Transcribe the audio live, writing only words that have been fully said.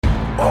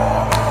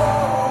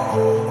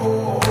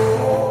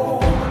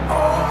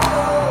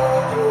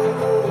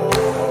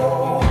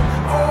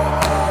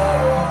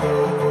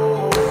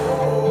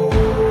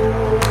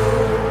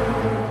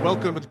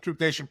Welcome to the Truth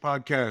Nation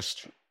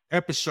podcast,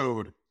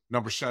 episode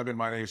number 7.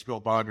 My name is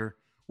Bill Bodner.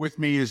 With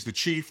me is the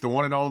chief, the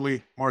one and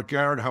only Mark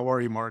Garrett. How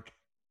are you, Mark?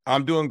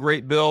 I'm doing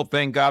great, Bill.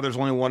 Thank God there's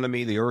only one of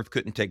me. The earth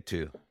couldn't take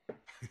two.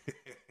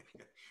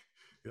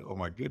 Oh,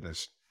 my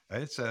goodness.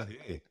 It's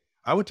hey,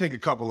 I would take a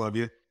couple of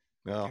you.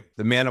 Well,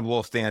 the man of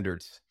low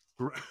standards.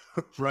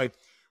 Right.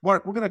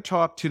 Mark, we're going to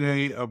talk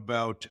today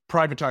about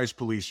privatized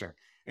policing.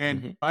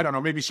 And I don't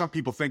know, maybe some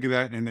people think of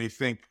that and they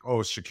think,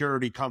 oh,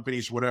 security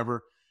companies,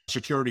 whatever,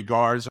 security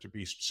guards to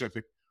be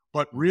specific.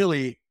 But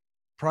really,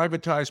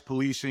 privatized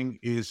policing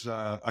is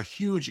a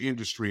huge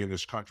industry in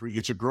this country.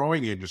 It's a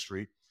growing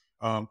industry.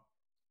 I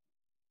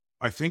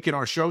think in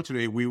our show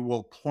today, we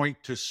will point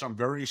to some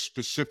very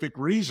specific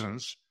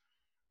reasons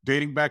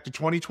dating back to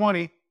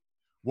 2020,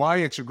 why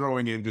it's a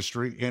growing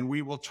industry. And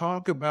we will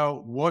talk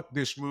about what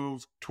this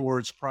move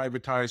towards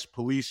privatized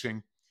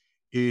policing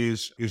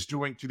is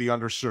doing to the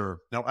underserved.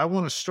 Now, I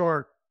want to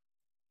start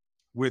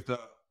with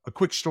a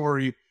quick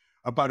story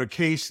about a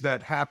case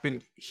that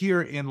happened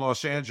here in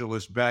Los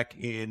Angeles back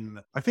in,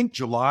 I think,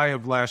 July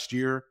of last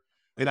year.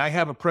 And I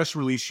have a press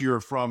release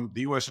here from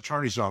the U.S.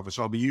 Attorney's Office.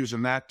 I'll be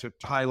using that to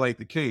highlight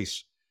the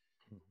case.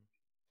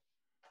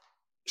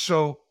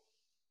 So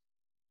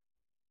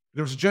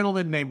there was a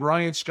gentleman named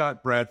Ryan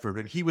Scott Bradford,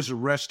 and he was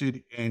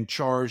arrested and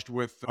charged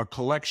with a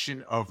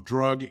collection of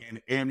drug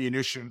and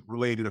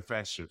ammunition-related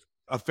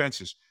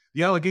offenses.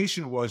 The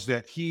allegation was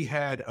that he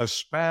had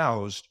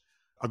espoused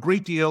a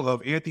great deal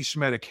of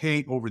anti-Semitic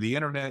hate over the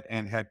internet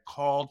and had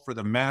called for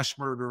the mass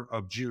murder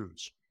of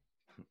Jews.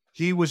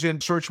 He was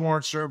in search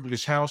warrant served at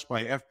his house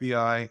by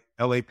FBI,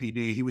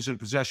 LAPD. He was in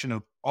possession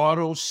of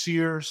auto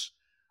sears,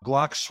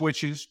 Glock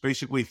switches,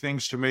 basically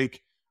things to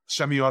make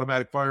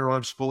semi-automatic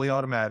firearms fully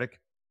automatic.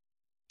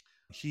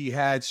 He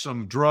had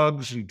some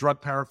drugs and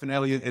drug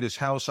paraphernalia at his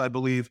house, I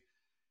believe.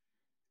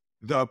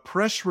 The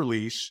press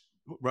release,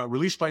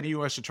 released by the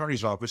U.S.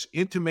 Attorney's Office,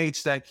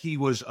 intimates that he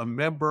was a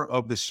member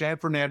of the San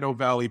Fernando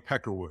Valley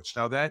Peckerwoods.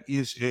 Now, that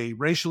is a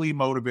racially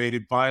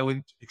motivated,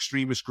 violent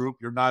extremist group.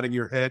 You're nodding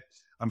your head.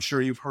 I'm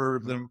sure you've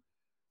heard of them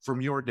from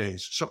your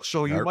days.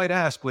 So you might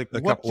ask, like,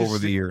 a couple over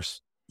the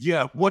years.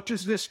 Yeah, what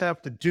does this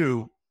have to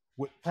do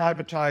with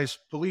privatized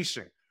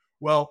policing?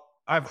 Well,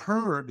 I've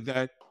heard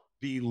that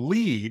the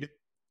lead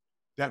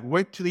that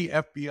went to the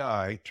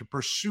FBI to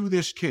pursue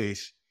this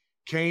case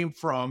came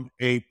from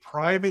a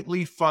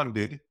privately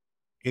funded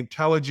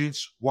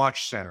intelligence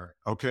watch center,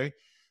 okay?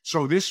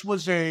 So this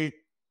was a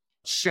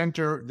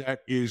center that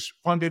is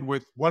funded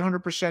with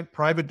 100%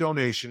 private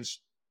donations.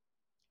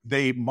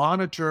 They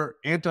monitor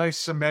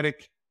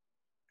anti-Semitic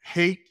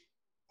hate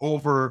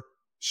over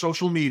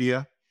social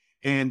media,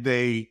 and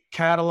they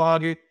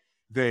catalog it,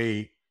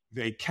 they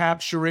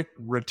capture it,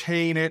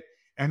 retain it,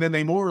 and then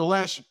they more or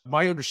less,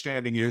 my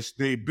understanding is,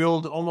 they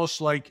build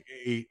almost like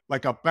a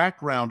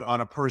background on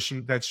a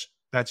person that's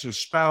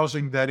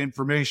espousing that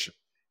information.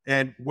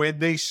 And when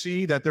they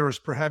see that there is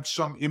perhaps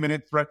some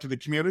imminent threat to the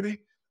community,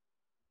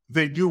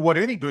 they do what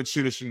any good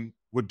citizen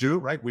would do,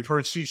 right? We've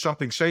heard see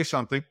something, say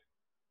something.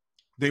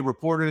 They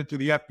reported it to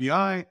the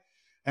FBI,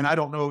 and I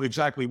don't know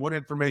exactly what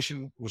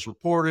information was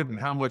reported and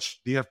how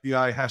much the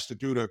FBI has to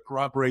do to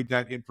corroborate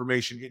that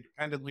information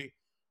independently.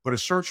 But a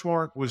search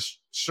warrant was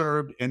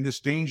served, and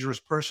this dangerous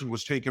person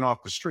was taken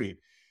off the street.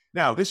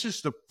 Now, this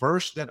is the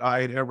first that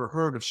I had ever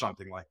heard of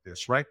something like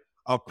this, right?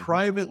 A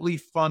privately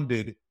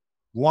funded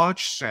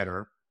watch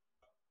center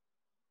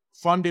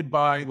funded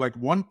by like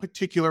one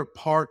particular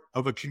part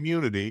of a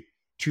community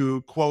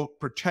to, quote,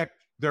 protect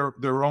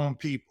their own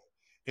people.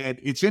 And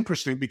it's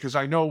interesting because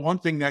I know one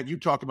thing that you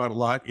talk about a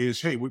lot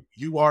is, hey,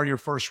 you are your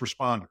first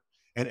responder,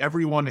 and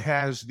everyone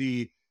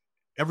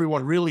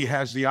really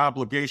has the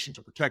obligation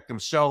to protect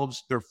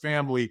themselves, their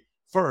family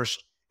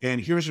first.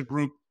 And here's a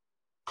group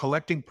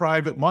collecting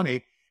private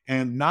money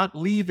and not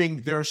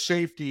leaving their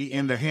safety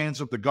in the hands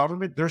of the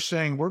government. They're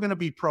saying, we're going to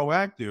be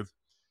proactive.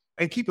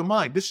 And keep in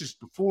mind, this is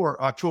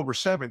before October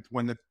 7th,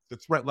 when the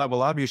threat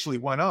level obviously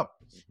went up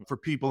for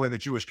people in the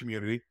Jewish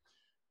community.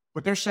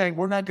 But they're saying,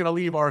 we're not going to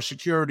leave our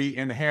security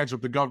in the hands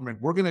of the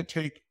government. We're going to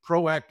take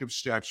proactive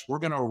steps. We're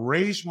going to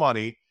raise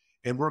money,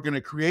 and we're going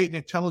to create an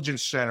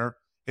intelligence center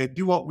and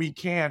do what we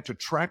can to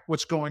track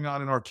what's going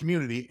on in our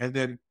community and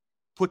then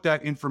put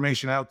that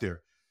information out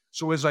there.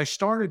 So as I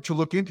started to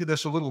look into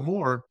this a little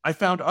more, I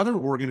found other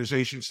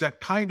organizations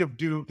that kind of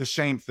do the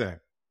same thing.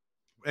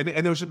 And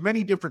there's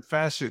many different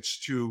facets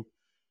to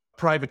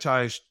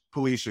privatized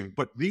policing,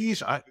 but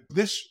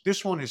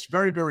this one is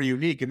very, very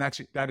unique, and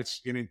that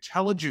it's an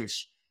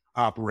intelligence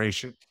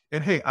operation.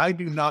 And hey, I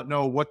do not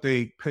know what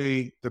they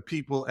pay the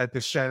people at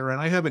this center, and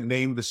I haven't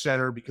named the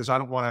center because I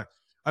don't want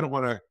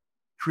to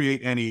create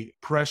any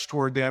press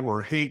toward them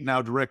or hate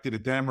now directed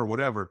at them or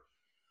whatever.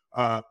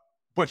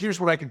 But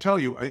here's what I can tell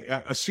you.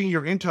 A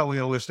senior intel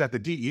analyst at the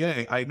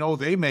DEA, I know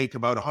they make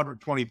about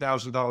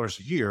 $120,000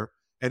 a year.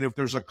 And if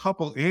there's a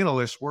couple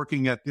analysts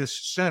working at this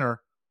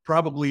center,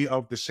 probably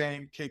of the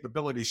same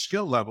capability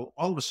skill level,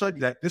 all of a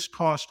sudden this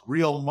costs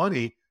real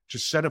money to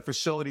set a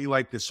facility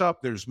like this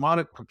up. There's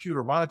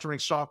computer monitoring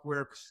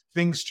software,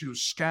 things to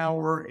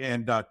scour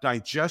and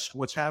digest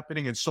what's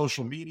happening in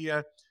social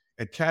media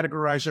and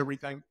categorize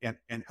everything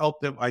and help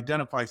them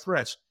identify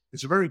threats.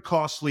 It's a very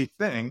costly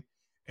thing.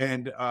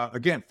 And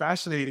again,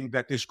 fascinating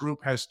that this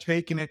group has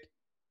taken it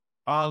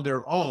on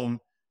their own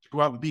to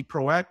go out and be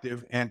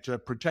proactive and to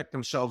protect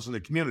themselves in the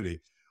community.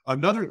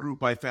 Another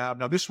group I found,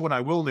 now this one I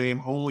will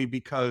name only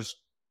because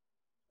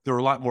they're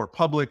a lot more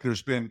public.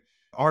 There's been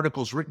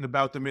articles written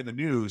about them in the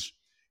news.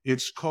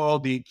 It's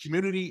called the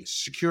Community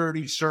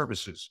Security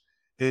Services.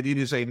 And it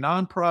is a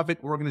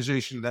nonprofit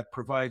organization that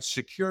provides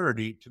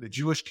security to the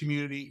Jewish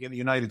community in the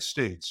United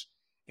States.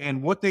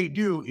 And what they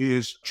do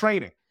is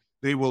training.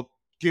 They will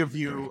give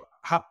you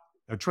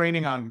a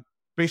training on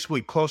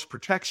basically close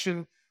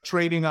protection,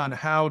 training on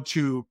how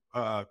to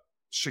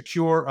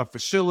secure a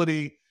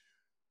facility,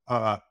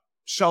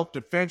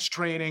 self-defense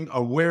training,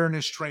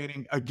 awareness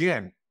training.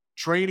 Again,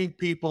 training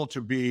people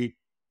to be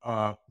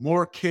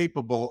more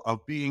capable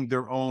of being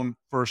their own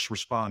first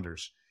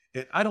responders.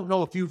 And I don't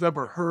know if you've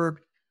ever heard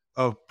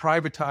of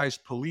privatized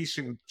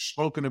policing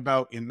spoken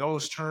about in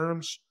those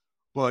terms,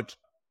 but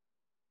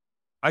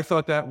I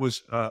thought that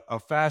was a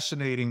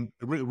fascinating,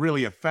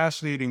 really a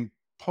fascinating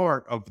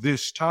part of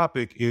this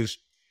topic is,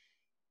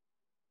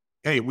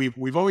 hey,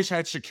 we've always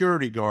had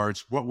security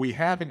guards. What we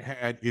haven't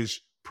had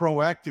is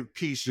proactive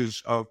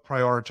pieces of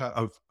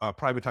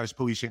privatized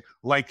policing,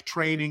 like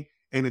training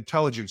and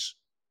intelligence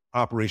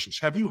operations.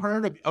 Have you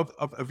heard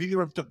of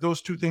either of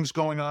those two things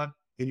going on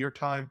in your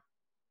time?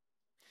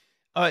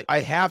 I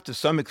have to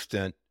some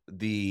extent.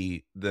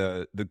 The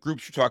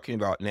groups you're talking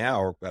about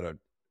now are at a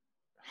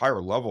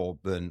higher level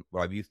than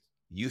what I've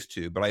used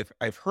to, but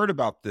I've heard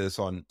about this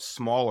on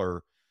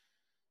smaller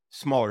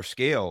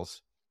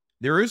scales.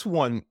 There is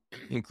one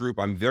group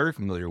I'm very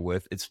familiar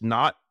with. It's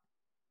not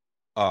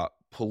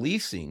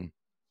policing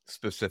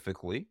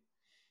specifically,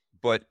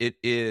 but it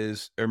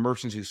is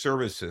emergency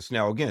services.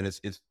 Now, again,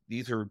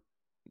 these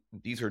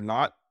are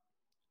not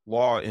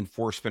law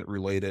enforcement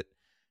related.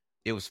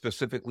 It was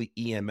specifically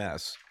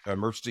EMS,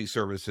 emergency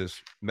services,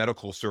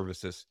 medical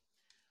services.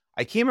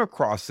 I came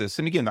across this,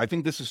 and again, I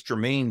think this is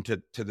germane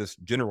to this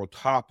general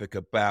topic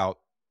about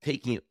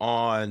taking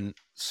on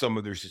some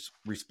of their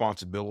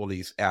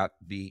responsibilities at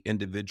the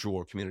individual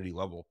or community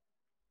level.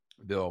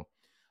 Bill,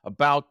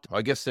 about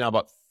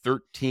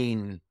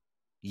 13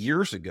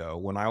 years ago,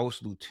 when I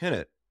was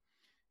lieutenant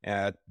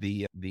at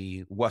the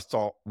West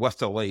LA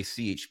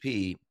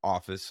CHP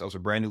office, I was a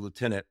brand new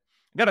lieutenant.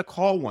 I got a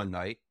call one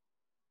night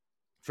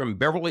from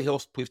Beverly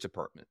Hills Police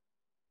Department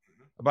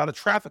about a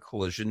traffic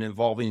collision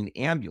involving an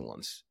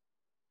ambulance.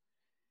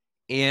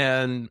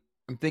 And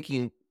I'm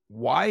thinking,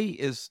 why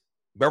is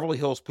Beverly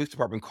Hills Police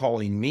Department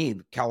calling me,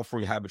 the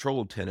California Highway Patrol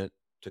Lieutenant,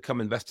 to come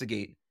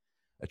investigate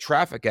a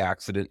traffic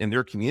accident in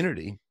their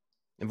community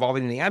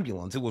involving an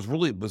ambulance? It was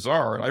really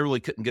bizarre. I really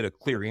couldn't get a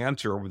clear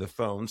answer over the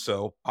phone.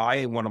 So I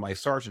and one of my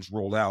sergeants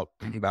rolled out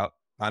about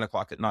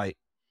 9:00 at night.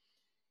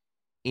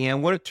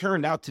 And what it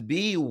turned out to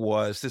be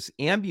was this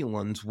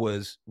ambulance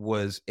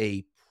was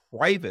a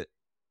private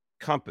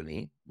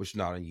company, which is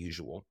not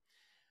unusual.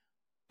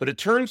 But it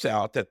turns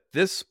out that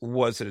this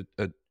was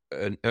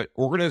an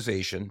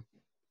organization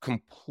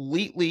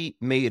completely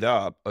made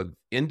up of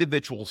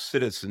individual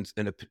citizens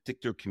in a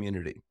particular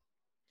community.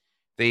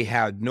 They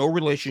had no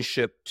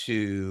relationship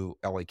to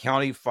LA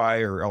County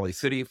Fire, or LA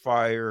City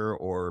Fire,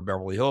 or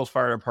Beverly Hills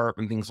Fire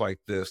Department, things like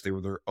this. They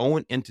were their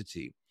own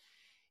entity.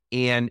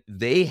 And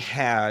they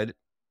had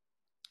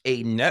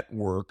a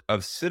network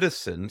of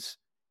citizens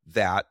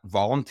that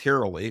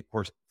voluntarily, of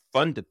course,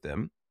 funded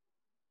them,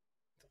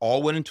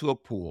 all went into a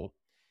pool.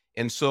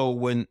 And so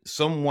when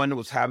someone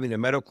was having a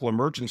medical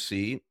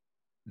emergency,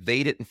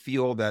 they didn't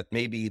feel that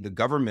maybe the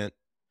government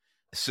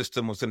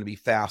system was going to be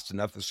fast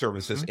enough for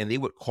services, and they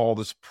would call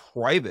this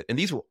private. And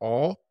these were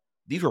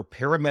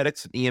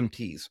paramedics and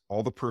EMTs,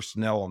 all the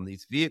personnel on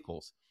these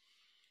vehicles.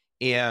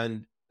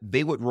 And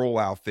they would roll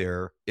out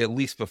there at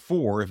least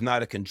before, if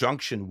not in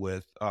conjunction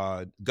with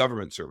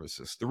government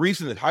services. The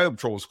reason that Highway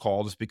Patrol was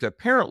called is because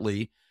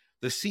apparently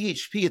the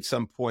CHP at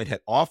some point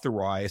had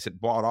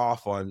bought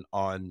off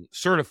on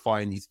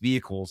certifying these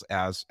vehicles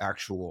as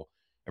actual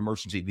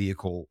emergency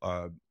vehicle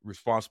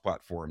response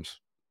platforms.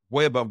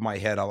 Way above my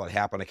head how that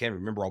happened. I can't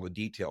remember all the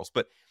details,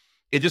 but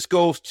it just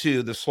goes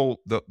to this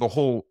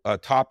whole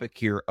topic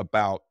here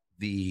about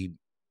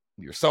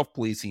your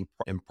self-policing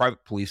and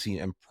private policing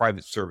and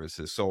private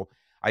services. So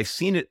I've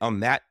seen it on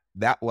that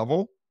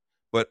level,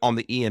 but on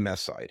the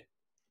EMS side.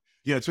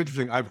 Yeah, it's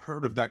interesting. I've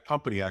heard of that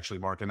company actually,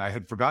 Mark, and I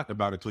had forgotten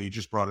about it until you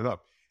just brought it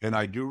up. And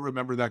I do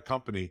remember that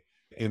company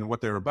and what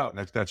they're about.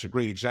 And that's a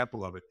great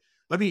example of it.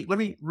 Let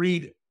me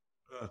read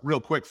real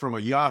quick from a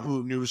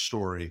Yahoo News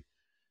story.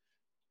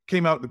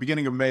 Came out at the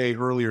beginning of May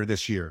earlier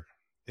this year.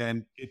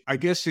 And I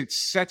guess it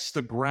sets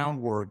the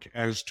groundwork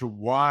as to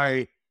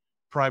why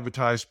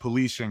privatized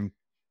policing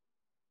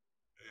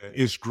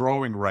is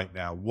growing right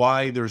now,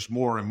 why there's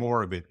more and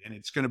more of it. And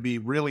it's going to be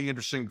really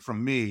interesting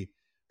from me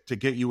to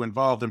get you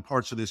involved in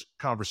parts of this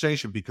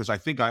conversation, because I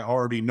think I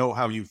already know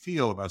how you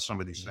feel about some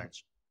of these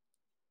things.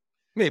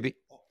 Maybe.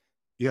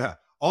 Yeah.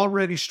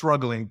 Already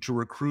struggling to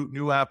recruit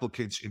new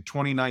applicants in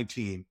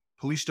 2019,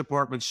 police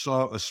departments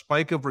saw a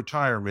spike of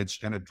retirements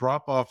and a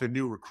drop off in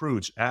new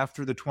recruits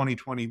after the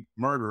 2020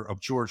 murder of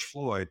George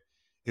Floyd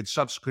and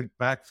subsequent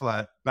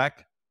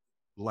backlash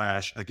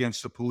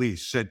against the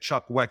police, said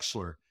Chuck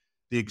Wexler,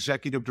 the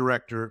executive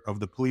director of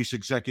the Police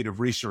Executive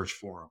Research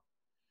Forum.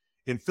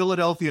 In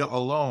Philadelphia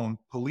alone,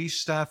 police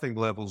staffing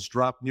levels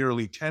dropped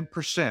nearly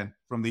 10%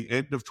 from the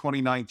end of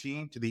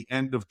 2019 to the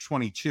end of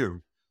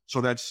 22.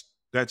 So that's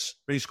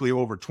basically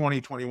over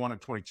 20, 21, and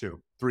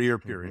 22, 3-year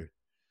period.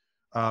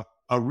 A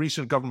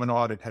recent government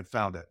audit had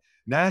found that.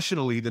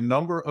 Nationally, the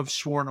number of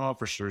sworn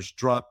officers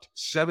dropped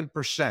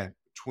 7%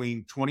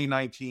 between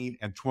 2019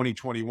 and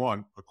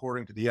 2021,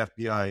 according to the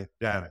FBI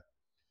data.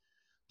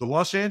 The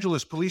Los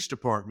Angeles Police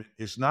Department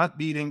is not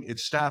meeting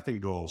its staffing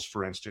goals,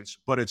 for instance,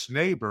 but its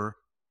neighbor,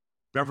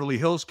 Beverly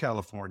Hills,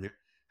 California,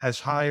 has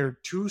hired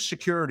 2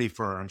 security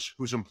firms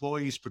whose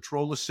employees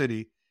patrol the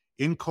city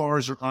in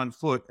cars or on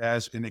foot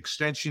as an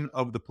extension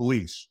of the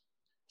police,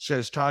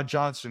 says Todd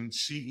Johnson,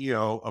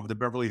 CEO of the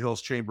Beverly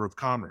Hills Chamber of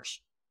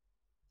Commerce.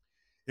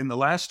 In the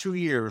last 2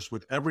 years,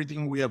 with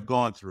everything we have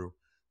gone through,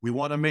 we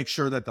want to make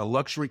sure that the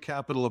luxury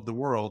capital of the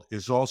world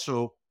is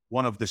also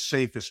one of the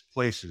safest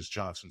places,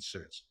 Johnson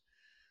says.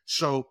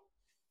 So,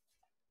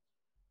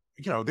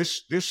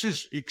 this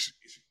is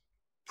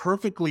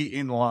perfectly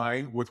in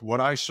line with what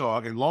I saw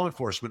in law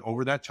enforcement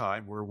over that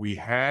time, where we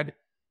had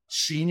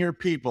senior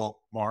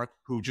people, Mark,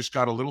 who just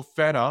got a little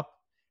fed up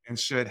and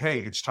said, hey,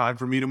 it's time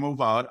for me to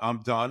move on.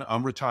 I'm done.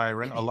 I'm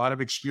retiring. A lot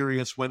of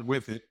experience went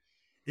with it.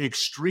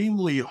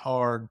 Extremely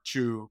hard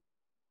to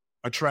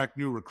attract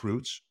new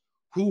recruits.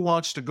 Who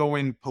wants to go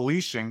in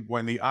policing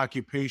when the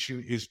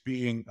occupation is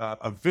being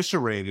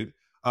eviscerated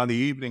on the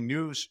evening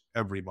news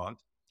every month?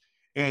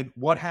 And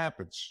what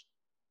happens?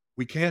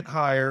 We can't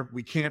hire,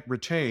 we can't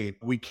retain,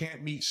 we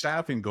can't meet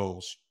staffing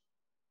goals.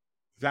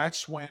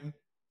 That's when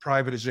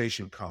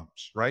privatization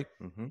comes, right?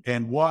 Mm-hmm.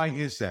 And why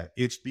is that?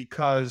 It's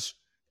because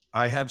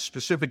I have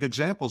specific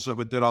examples of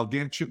it that I'll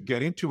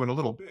get into in a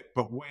little bit.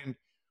 But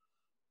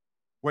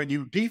when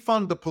you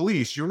defund the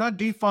police, you're not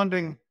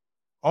defunding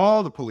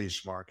all the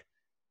police, Mark.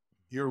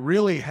 You're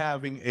really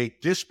having a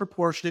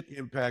disproportionate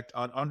impact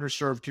on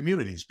underserved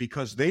communities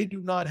because they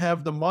do not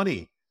have the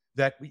money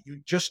that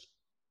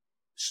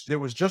there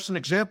was just an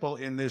example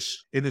in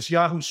this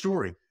Yahoo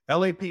story.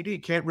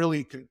 LAPD can't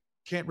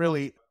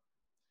really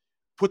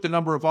put the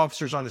number of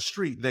officers on the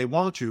street they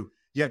want to,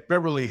 yet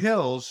Beverly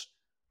Hills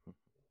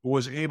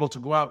was able to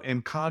go out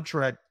and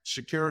contract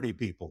security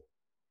people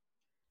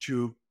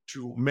to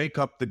make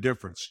up the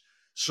difference.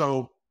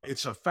 So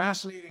it's a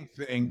fascinating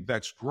thing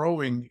that's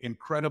growing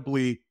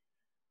incredibly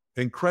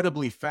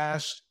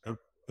fast.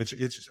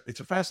 It's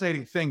a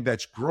fascinating thing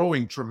that's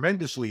growing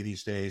tremendously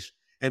these days.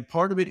 And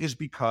part of it is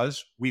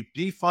because we've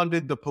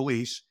defunded the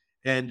police,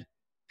 and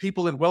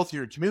people in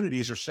wealthier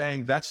communities are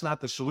saying that's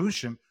not the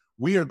solution.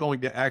 We are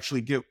going to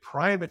actually give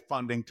private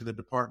funding to the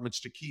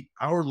departments to keep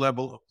our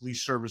level of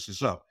police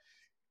services up.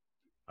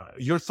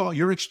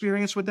 Your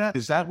experience with that?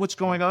 Is that what's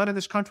going on in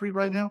this country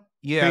right now?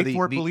 Yeah, Paid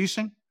for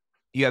policing?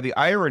 Yeah, the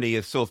irony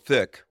is so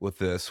thick with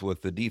this,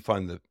 with the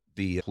defund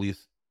the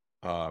police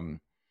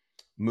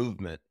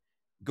movement.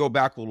 Go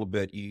back a little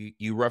bit.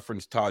 You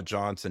referenced Todd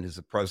Johnson, who's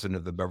the president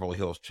of the Beverly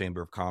Hills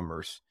Chamber of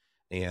Commerce.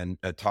 And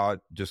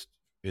Todd, just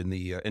in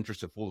the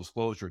interest of full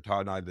disclosure,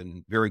 Todd and I have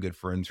been very good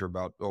friends for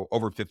about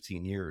over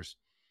 15 years.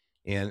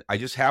 And I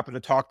just happened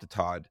to talk to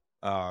Todd.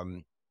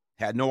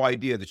 Had no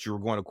idea that you were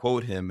going to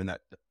quote him in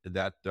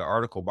that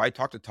article, but I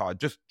talked to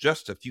Todd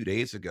just a few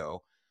days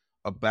ago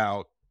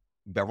about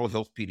Beverly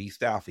Hills PD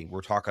staffing.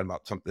 We're talking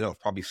about something else,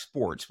 probably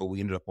sports, but we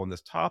ended up on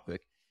this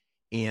topic.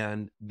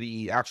 And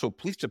the actual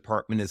police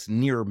department is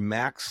near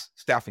max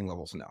staffing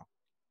levels now.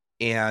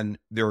 And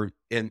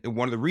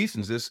one of the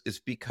reasons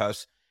is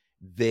because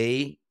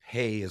they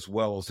pay as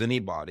well as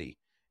anybody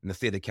in the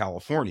state of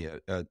California,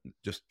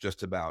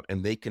 just about,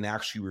 and they can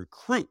actually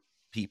recruit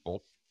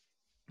people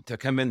to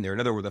come in there. In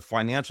other words, the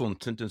financial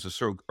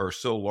incentives are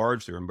so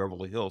large there in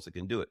Beverly Hills, they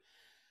can do it.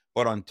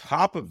 But on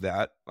top of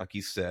that, like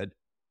you said,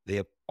 they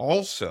have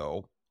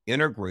also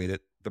integrated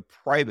the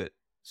private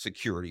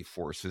security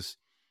forces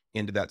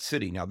into that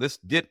city. Now, this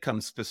did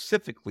come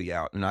specifically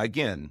out, and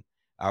again,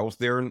 I was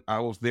there in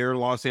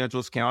Los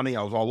Angeles County.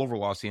 I was all over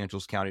Los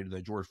Angeles County to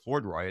the George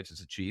Floyd riots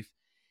as a chief,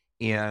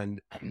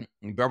 and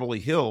Beverly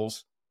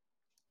Hills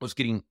was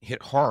getting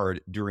hit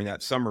hard during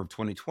that summer of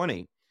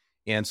 2020.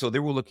 And so they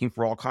were looking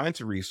for all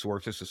kinds of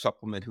resources to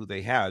supplement who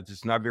they had.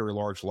 It's not a very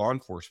large law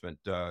enforcement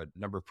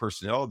number of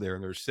personnel there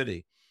in their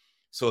city.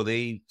 So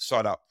they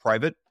sought out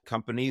private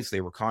companies.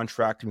 They were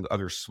contracting with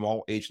other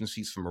small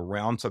agencies from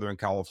around Southern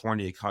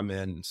California to come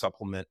in and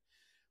supplement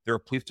their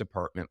police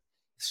department.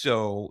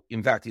 So,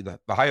 in fact, the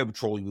Highway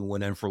Patrol even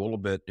went in for a little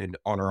bit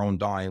on our own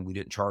dime. We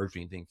didn't charge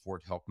anything for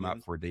it to help them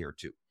out for a day or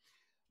two.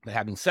 But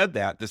having said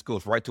that, this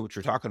goes right to what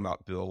you're talking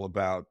about, Bill,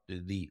 about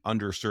the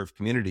underserved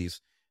communities.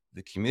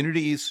 The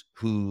communities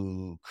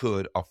who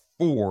could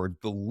afford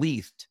the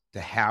least to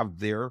have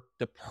their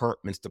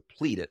departments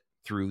depleted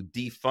through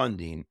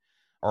defunding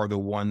are the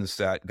ones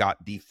that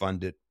got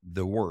defunded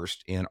the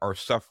worst and are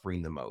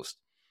suffering the most.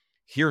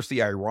 Here's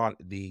the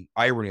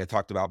irony I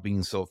talked about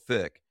being so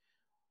thick.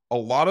 A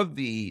lot of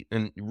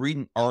and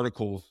reading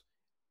articles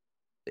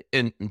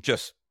and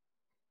just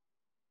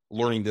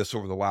learning this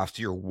over the last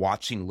year,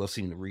 watching,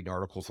 listening, and reading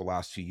articles the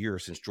last 2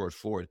 years since George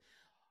Floyd,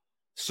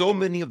 so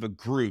many of the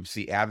groups,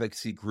 the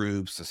advocacy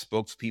groups, the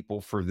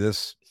spokespeople for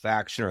this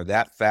faction or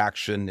that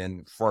faction,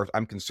 and as far as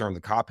I'm concerned,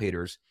 the cop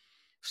haters,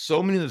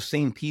 so many of the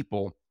same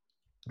people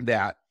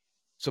that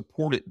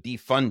supported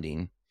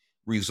defunding,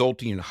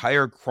 resulting in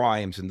higher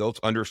crimes in those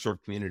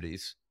underserved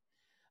communities,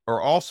 are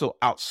also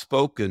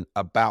outspoken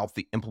about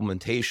the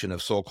implementation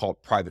of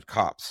so-called private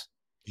cops.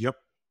 Yep.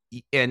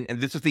 And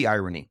this is the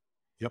irony.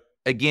 Yep.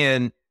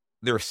 Again,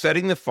 they're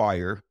setting the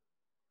fire,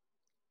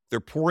 they're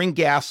pouring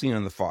gasoline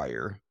on the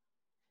fire,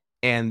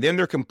 and then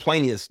their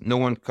complaint is no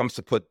one comes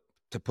to put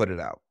it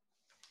out.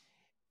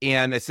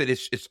 And I said,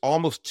 it's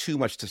almost too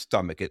much to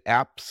stomach. It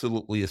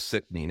absolutely is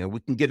sickening. And we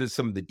can get into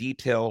some of the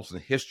details and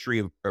the history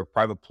of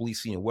private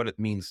policing and what it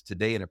means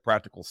today in a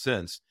practical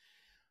sense.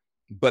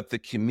 But the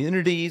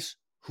communities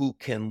who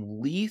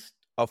can least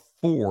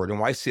afford, and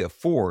when I say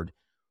afford,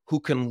 who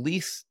can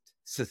least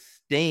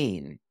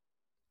sustain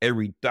a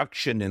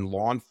reduction in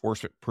law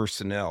enforcement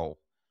personnel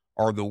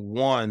are the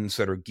ones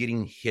that are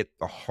getting hit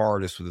the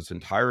hardest with this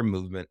entire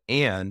movement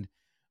and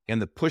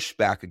the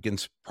pushback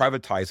against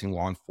privatizing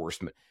law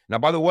enforcement. Now,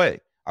 by the way,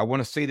 I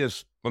want to say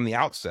this at the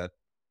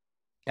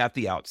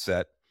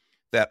outset,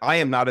 that I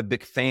am not a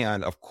big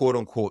fan of quote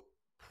unquote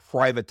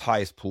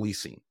privatized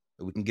policing.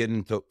 We can get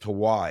into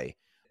why,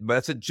 but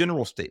that's a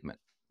general statement.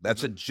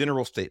 That's a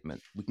general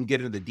statement. We can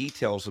get into the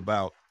details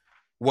about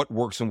what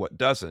works and what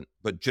doesn't,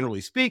 but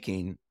generally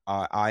speaking,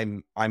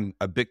 I'm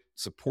a big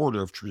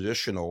supporter of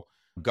traditional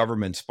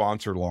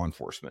government-sponsored law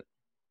enforcement.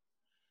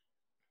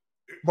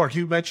 Mark,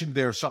 you mentioned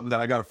there's something that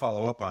I got to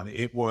follow up on.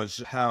 It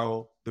was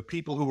how the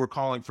people who were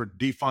calling for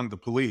defund the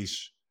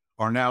police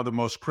are now the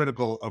most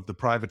critical of the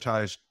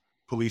privatized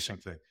policing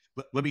thing.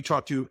 Let me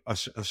talk to you a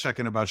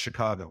second about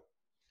Chicago.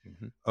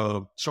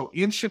 Mm-hmm. So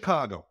in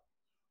Chicago,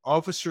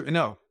 as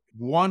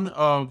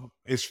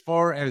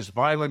far as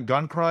violent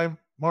gun crime,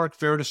 Mark,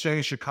 fair to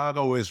say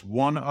Chicago is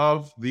one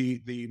of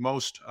the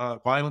most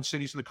violent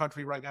cities in the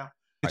country right now?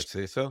 I'd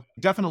say so.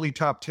 Definitely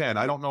top 10.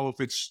 I don't know if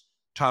it's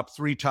top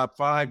 3, top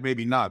 5,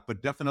 maybe not,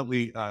 but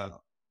definitely a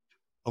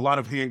lot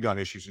of handgun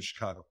issues in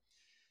Chicago.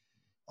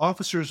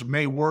 Officers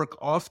may work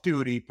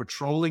off-duty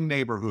patrolling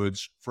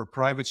neighborhoods for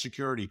private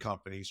security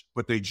companies,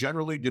 but they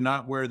generally do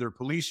not wear their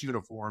police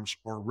uniforms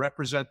or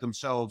represent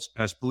themselves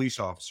as police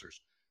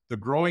officers. The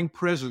growing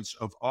presence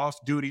of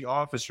off-duty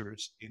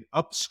officers in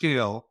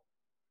upscale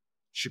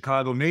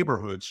Chicago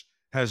neighborhoods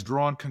has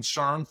drawn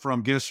concern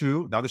from, guess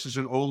who? Now, this is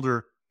an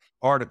older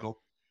article,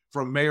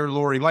 from Mayor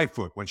Lori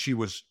Lightfoot, when she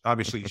was,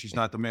 obviously she's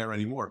not the mayor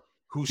anymore.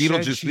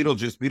 Beetlejuice.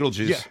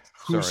 Yeah,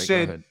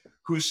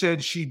 who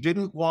said she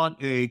didn't want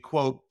a,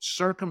 quote,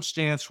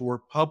 circumstance where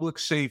public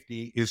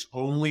safety is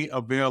only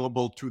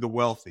available to the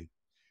wealthy.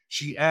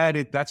 She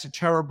added, that's a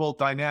terrible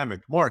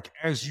dynamic. Mark,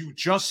 as you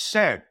just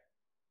said,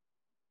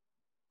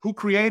 who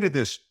created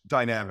this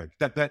dynamic?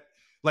 That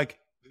like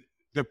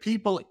the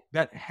people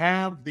that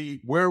have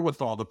the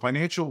wherewithal, the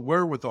financial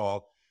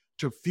wherewithal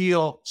to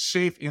feel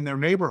safe in their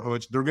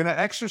neighborhoods, they're going to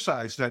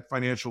exercise that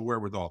financial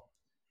wherewithal.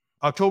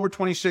 October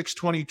 26,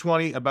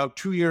 2020, about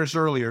 2 years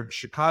earlier,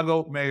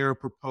 Chicago mayor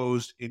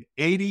proposed an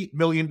 $80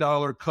 million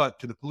cut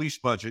to the police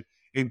budget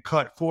and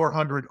cut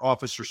 400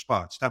 officer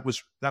spots. That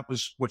was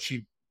what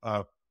she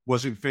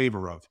was in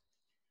favor of.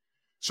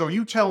 So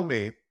you tell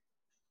me,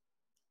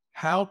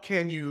 how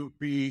can you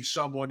be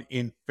someone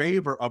in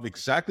favor of,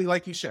 exactly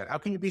like you said, how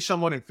can you be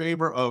someone in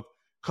favor of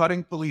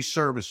cutting police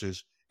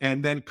services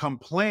and then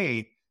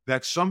complain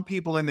that some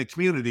people in the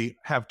community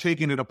have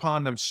taken it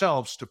upon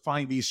themselves to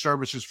find these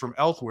services from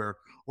elsewhere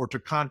or to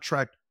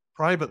contract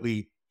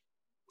privately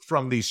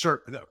for these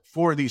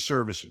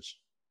services?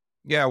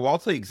 Yeah, well, I'll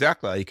tell you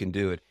exactly how you can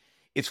do it.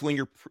 It's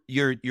when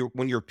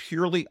you're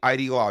purely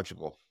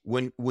ideological,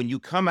 when you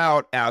come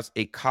out as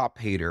a cop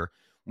hater,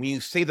 when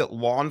you say that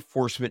law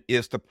enforcement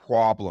is the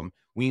problem,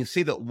 when you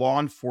say that law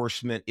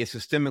enforcement is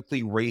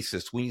systemically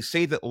racist, when you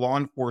say that law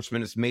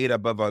enforcement is made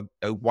up of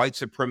a white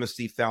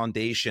supremacy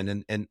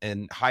foundation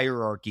and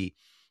hierarchy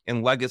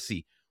and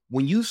legacy,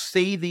 when you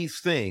say these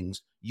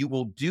things, you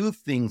will do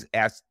things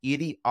as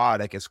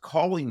idiotic as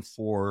calling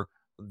for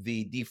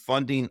the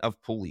defunding of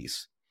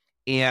police.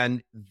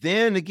 And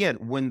then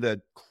again, when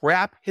the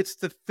crap hits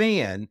the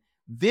fan,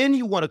 then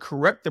you want to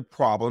correct the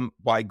problem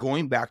by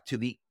going back to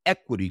the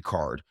equity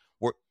card,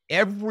 where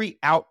every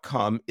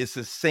outcome is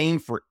the same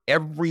for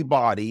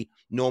everybody,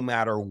 no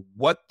matter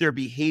what their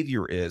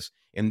behavior is.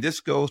 And this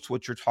goes to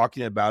what you're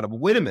talking about of,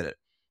 wait a minute,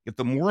 if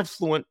the more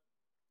affluent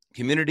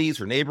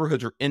communities or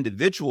neighborhoods or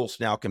individuals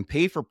now can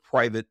pay for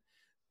private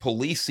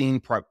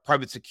policing,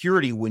 private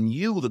security, when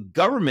you, the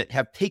government,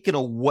 have taken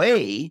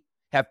away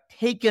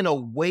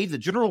the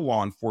general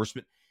law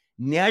enforcement,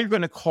 now you're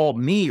going to call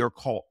me or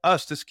call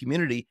us, this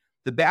community,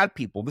 the bad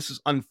people. This is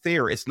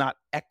unfair. It's not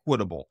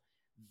equitable.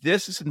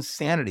 This is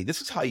insanity.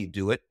 This is how you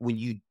do it when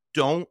you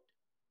don't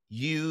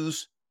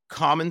use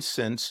common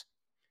sense.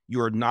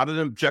 You are not an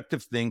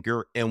objective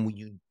thinker. And when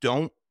you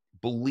don't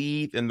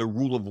believe in the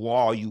rule of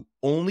law, you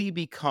only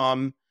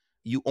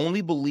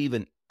believe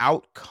in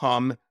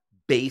outcome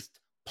based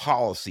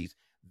policies.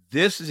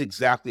 This is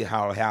exactly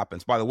how it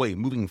happens. By the way,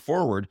 moving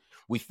forward,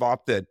 we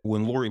thought that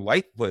when Lori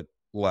Lightfoot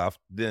left,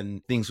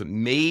 then things would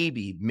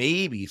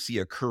maybe see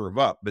a curve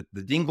up. But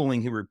the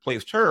dingling who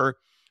replaced her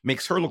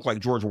makes her look like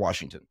George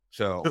Washington.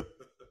 So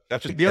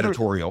that's just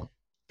editorial.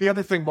 The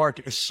other thing,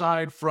 Mark,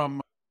 aside from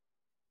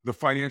the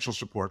financial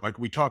support, like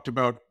we talked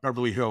about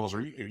Beverly Hills,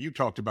 or you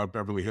talked about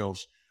Beverly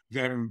Hills,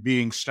 them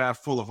being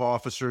staffed full of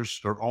officers,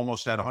 or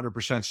almost at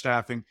 100%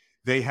 staffing,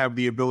 they have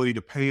the ability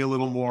to pay a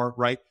little more,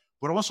 right?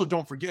 But also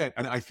don't forget,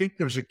 and I think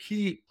there's a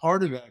key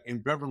part of that in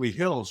Beverly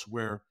Hills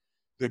where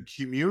the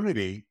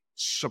community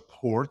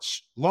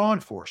supports law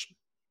enforcement.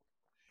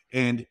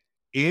 And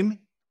in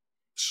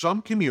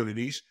some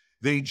communities,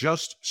 they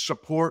just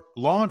support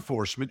law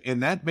enforcement,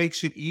 and that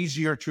makes it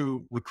easier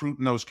to recruit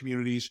in those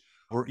communities,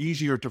 or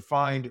easier to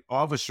find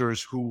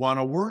officers who want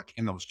to work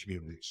in those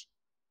communities.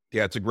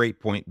 Yeah, it's a great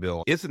point,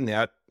 Bill. Isn't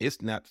that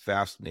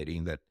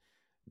fascinating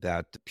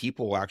that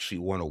people actually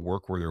want to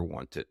work where they're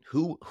wanted?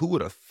 Who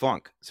would have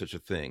thunk such a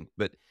thing?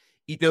 But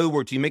in other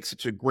words, you make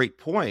such a great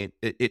point.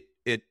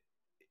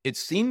 It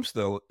seems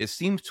to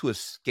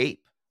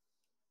escape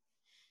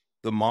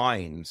the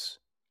minds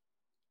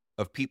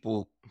of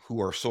people who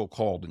are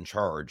so-called in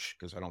charge,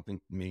 because I don't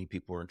think many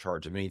people are in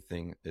charge of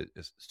anything,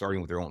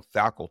 starting with their own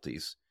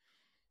faculties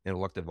in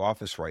elective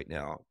office right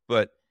now.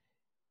 But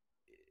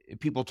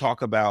people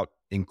talk about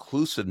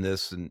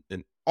inclusiveness and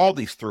all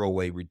these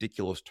throwaway,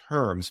 ridiculous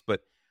terms,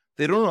 but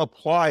they don't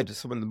apply to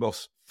some of the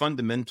most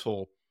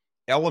fundamental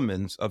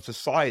elements of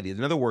society.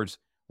 In other words,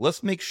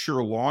 let's make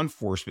sure law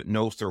enforcement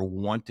knows they're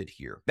wanted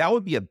here. That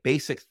would be a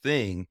basic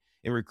thing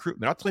in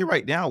recruitment. I'll tell you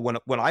right now,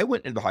 when I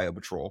went into the Highway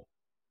Patrol,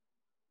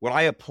 when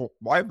I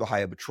applied to the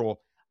Highway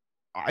Patrol,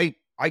 I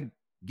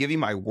give you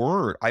my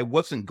word, I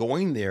wasn't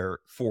going there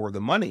for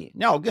the money.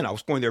 Now, again, I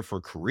was going there for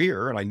a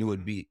career, and I knew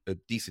it'd be a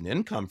decent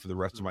income for the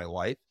rest of my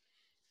life.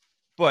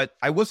 But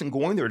I wasn't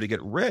going there to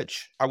get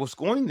rich. I was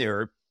going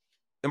there.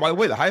 And by the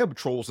way, the Highway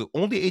Patrol was the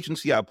only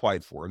agency I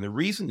applied for. And the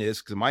reason is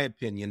because, in my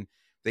opinion,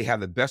 they have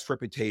the best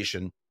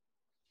reputation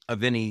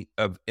of any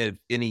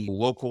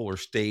local or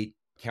state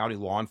county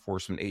law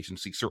enforcement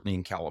agency, certainly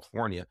in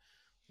California,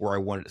 where I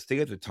wanted to stay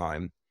at the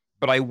time.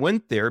 But I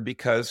went there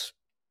because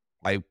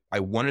I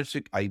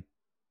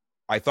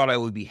thought I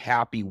would be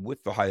happy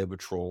with the Highway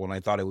Patrol, and I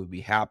thought I would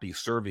be happy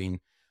serving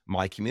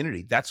my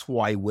community. That's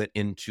why I went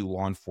into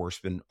law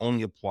enforcement,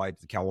 only applied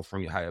to the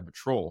California Highway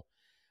Patrol.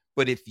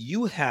 But if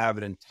you have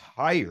an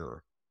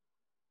entire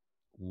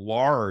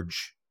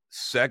large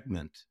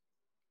segment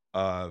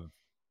of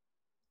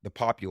the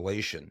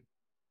population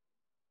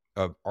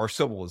of our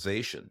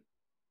civilization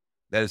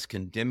that is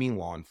condemning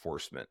law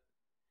enforcement,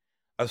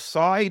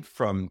 aside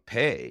from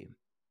pay,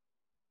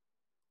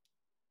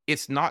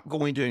 it's not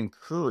going to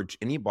encourage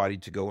anybody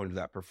to go into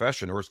that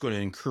profession, or it's going to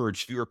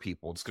encourage fewer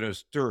people. It's going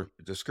to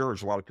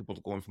discourage a lot of people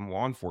to going from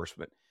law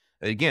enforcement.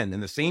 Again,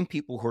 and the same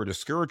people who are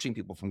discouraging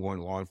people from going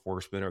to law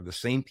enforcement are the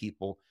same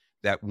people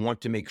that want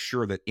to make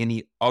sure that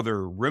any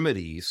other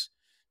remedies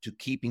to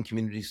keeping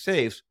communities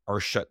safe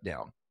are shut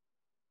down.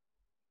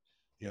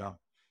 Yeah.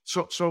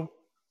 So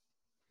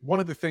one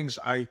of the things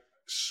I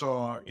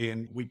saw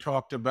we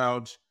talked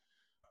about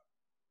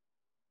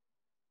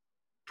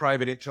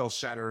private intel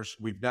centers.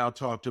 We've now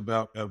talked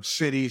about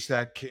cities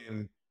that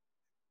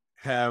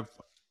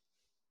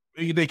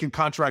they can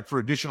contract for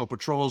additional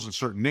patrols in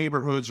certain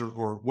neighborhoods,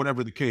 or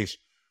whatever the case.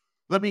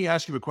 Let me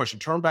ask you a question.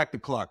 Turn back the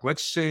clock.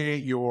 Let's say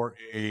you're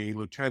a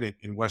lieutenant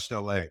in West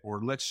LA,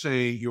 or let's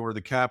say you're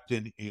the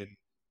captain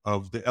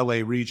of the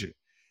LA region,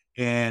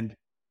 and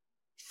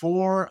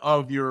 4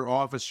 of your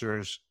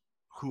officers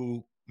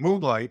who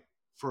moonlight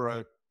for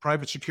a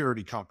private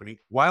security company,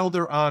 while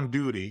they're on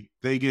duty,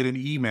 they get an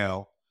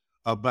email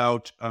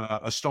about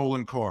a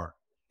stolen car.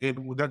 Their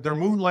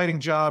moonlighting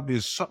job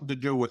is something to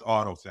do with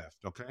auto theft,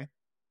 okay?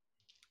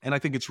 And I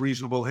think it's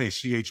reasonable. Hey,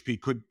 CHP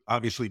could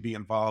obviously be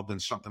involved in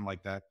something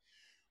like that.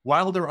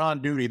 While they're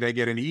on duty, they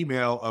get an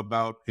email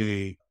about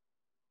a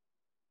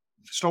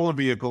stolen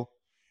vehicle,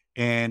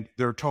 and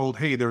they're told,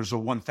 hey, there's a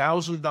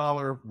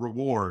 $1,000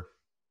 reward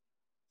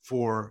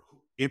for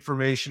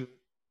information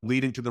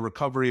leading to the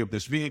recovery of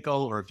this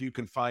vehicle, or if you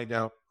can find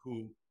out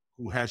who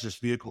has this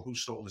vehicle, who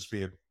stole this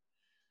vehicle.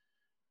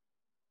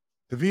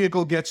 The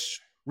vehicle gets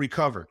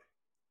recovered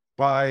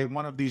by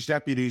one of these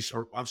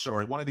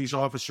one of these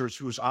officers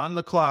who's on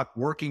the clock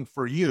working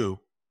for you,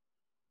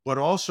 but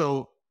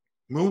also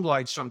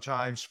moonlights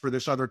sometimes for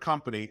this other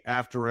company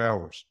after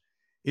hours.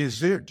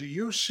 Do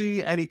you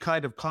see any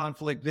kind of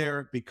conflict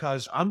there?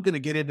 Because I'm going to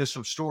get into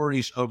some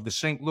stories of the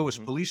St. Louis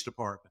Police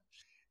Department.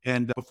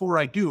 And before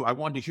I do, I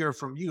wanted to hear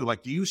from you.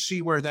 Like, do you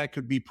see where that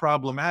could be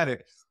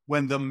problematic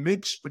when the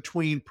mix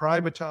between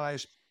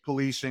privatized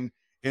policing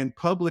and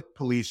public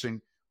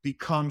policing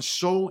becomes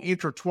so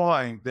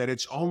intertwined that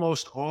it's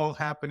almost all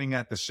happening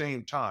at the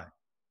same time?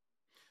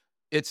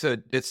 It's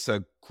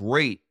a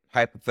great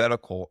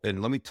hypothetical,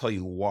 and let me tell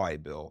you why,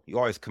 Bill. You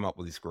always come up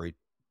with these great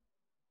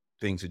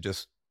things that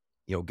just,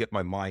 get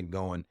my mind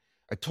going.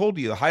 I told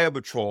you the Highway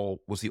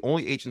Patrol was the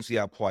only agency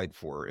I applied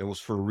for. It was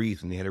for a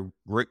reason. They had a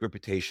great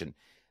reputation.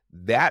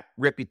 That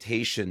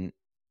reputation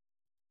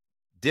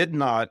did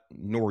not,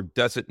 nor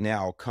does it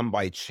now, come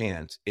by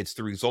chance. It's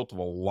the result of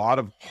a lot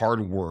of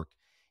hard work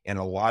and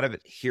a lot of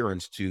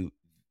adherence to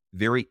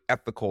very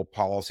ethical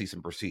policies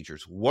and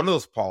procedures. One of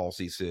those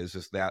policies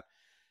is that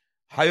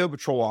Highway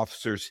Patrol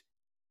officers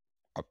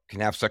can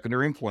have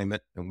secondary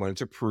employment, and when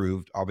it's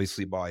approved,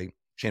 obviously by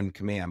chain of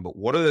command. But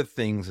one of the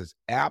things that's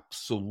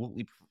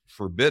absolutely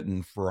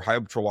forbidden for a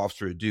Highway Patrol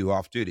officer to do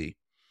off duty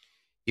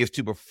is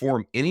to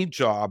perform any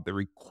job that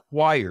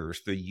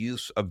requires the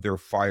use of their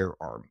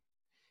firearm.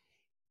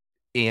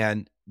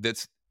 And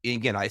that's,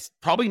 again, it's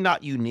probably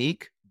not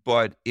unique,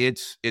 but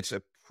it's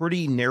a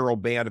pretty narrow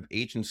band of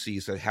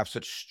agencies that have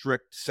such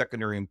strict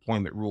secondary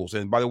employment rules.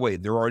 And by the way,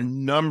 there are a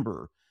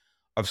number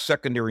of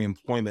secondary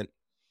employment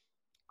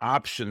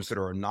options that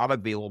are not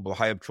available to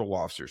Highway Patrol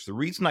officers. The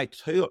reason I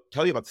tell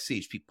you about the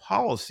CHP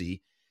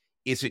policy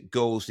is it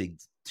goes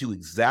to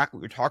exactly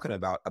what you're talking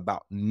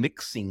about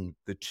mixing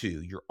the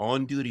two, your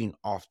on duty and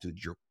off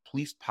duty, your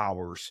police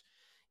powers,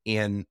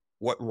 and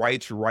what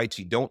rights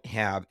you don't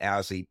have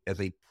as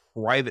a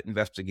private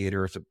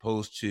investigator as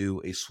opposed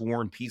to a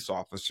sworn peace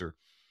officer.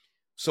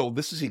 So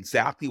this is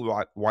exactly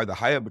why the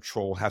Highway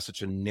Patrol has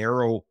such a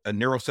narrow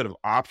set of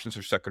options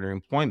for secondary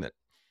employment.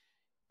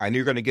 I know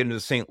you're going to get into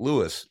St.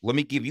 Louis. Let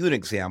me give you an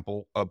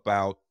example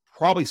about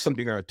probably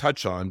something you're going to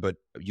touch on, but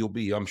you'll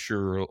be, I'm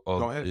sure,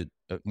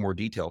 more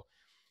detail.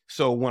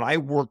 So when I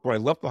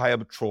left the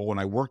Highway Patrol and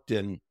I worked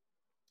in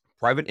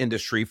private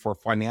industry for a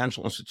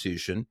financial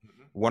institution,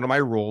 one of my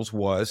roles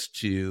was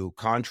to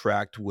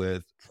contract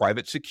with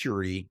private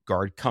security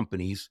guard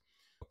companies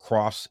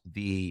across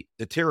the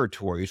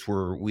territories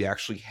where we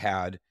actually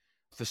had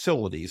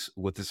facilities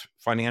with this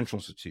financial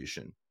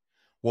institution.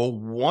 Well,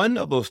 one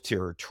of those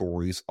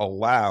territories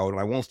allowed, and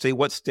I won't say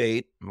what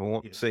state, I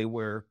won't say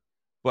where,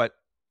 but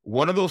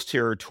one of those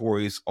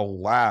territories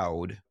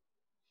allowed,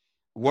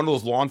 one of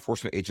those law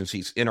enforcement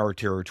agencies in our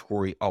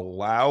territory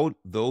allowed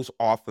those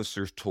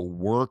officers to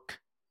work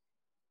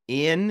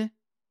in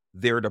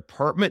their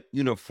department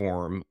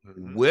uniform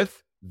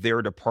with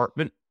their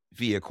department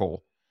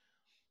vehicle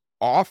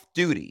off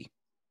duty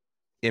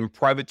in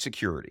private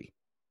security.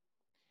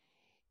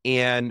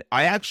 And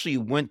I actually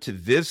went to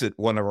visit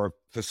one of our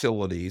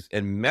facilities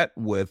and met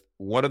with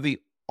one of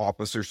the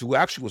officers who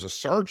actually was a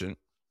sergeant.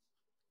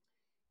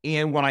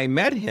 And when I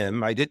met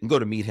him, I didn't go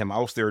to meet him. I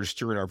was there just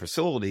touring our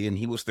facility, and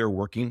he was there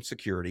working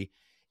security.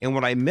 And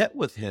when I met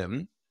with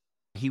him,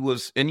 he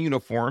was in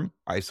uniform.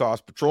 I saw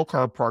his patrol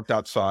car parked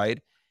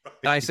outside.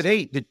 And I said,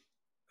 "Hey,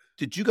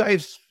 did you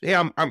guys, hey,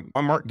 I'm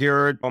Mark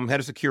Garrett. I'm head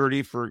of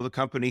security for the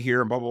company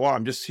here, and blah, blah, blah.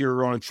 I'm just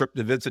here on a trip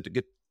to visit to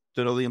get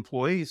to know the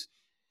employees."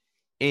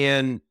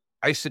 And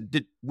I said,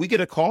 "Did we get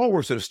a call? Or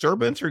was it a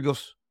disturbance?" Or he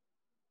goes,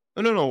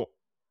 No.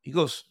 He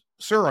goes,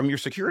 "Sir, I'm your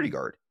security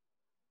guard."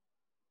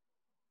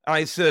 And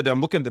I said,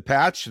 "I'm looking at the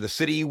patch, the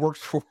city you worked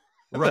for."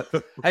 Right.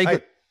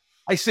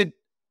 I said,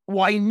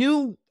 "Well, I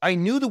knew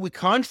that we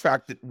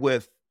contracted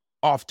with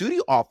off-duty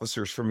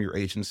officers from your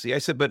agency." I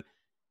said, "But,"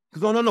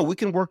 no, we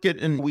can work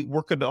it, and we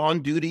work it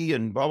on duty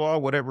and blah, blah,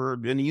 whatever,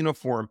 in a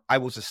uniform." I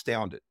was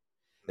astounded,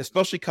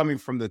 especially coming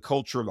from the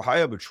culture of the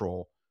Highway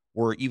Patrol,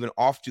 where even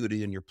off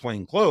duty in your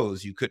plain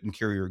clothes, you couldn't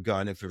carry your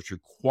gun if it's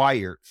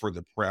required for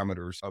the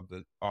parameters of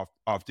the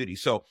off duty.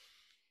 So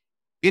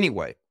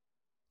anyway,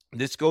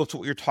 this goes to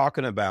what you're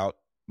talking about,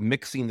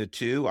 mixing the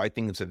two. I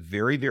think it's a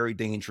very, very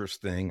dangerous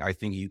thing. I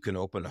think you can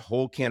open a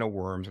whole can of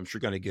worms. I'm sure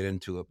you're going to get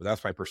into it, but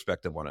that's my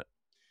perspective on it.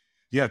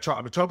 Yeah, I'm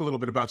going to talk a little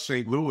bit about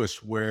St.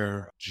 Louis,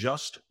 where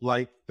just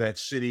like that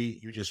city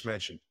you just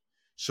mentioned.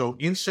 So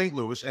in St.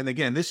 Louis, and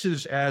again, this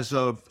is as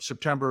of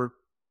September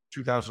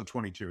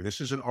 2022.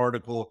 This is an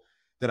article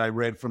that I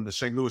read from the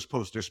St. Louis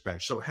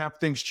Post-Dispatch. So have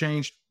things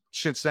changed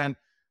since then?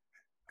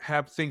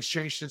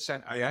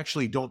 I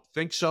actually don't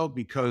think so,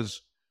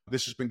 because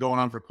this has been going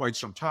on for quite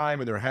some time,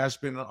 and there has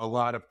been a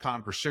lot of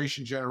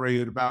conversation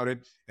generated about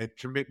it, and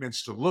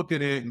commitments to look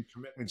at it and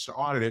commitments to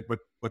audit it, but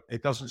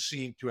it doesn't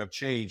seem to have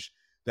changed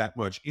that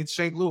much. In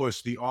St.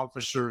 Louis, the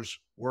officers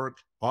work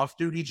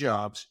off-duty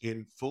jobs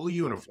in full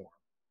uniform.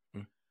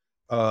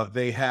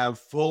 They have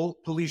full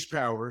police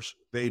powers.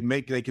 They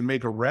can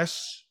make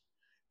arrests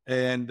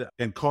and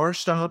car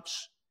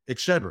stops,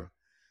 etc.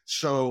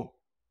 So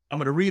I'm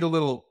going to read a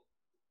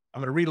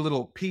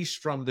little piece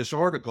from this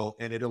article,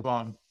 and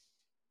it'll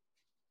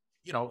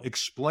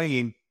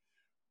explain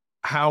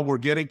how we're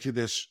getting to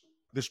this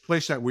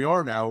place that we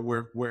are now,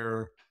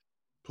 where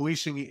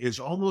policing is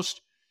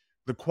almost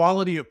the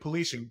quality of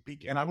policing.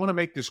 And I want to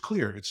make this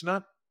clear: it's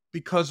not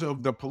because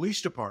of the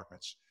police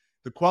departments.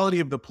 The quality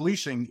of the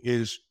policing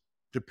is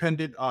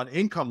dependent on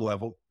income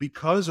level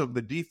because of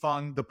the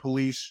defund the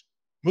police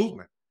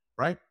movement,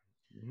 right?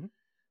 Mm-hmm.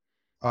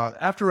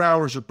 After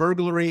hours, a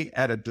burglary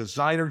at a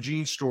designer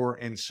jeans store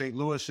in St.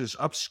 Louis's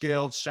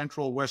upscale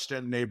Central West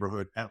End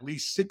neighborhood. At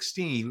least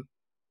 16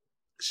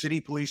 city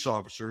police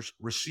officers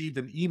received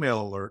an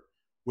email alert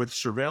with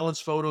surveillance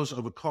photos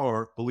of a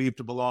car believed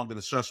to belong to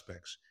the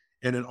suspects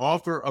and an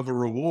offer of a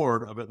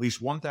reward of at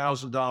least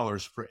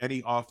 $1,000 for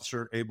any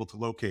officer able to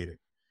locate it.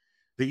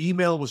 The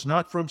email was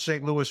not from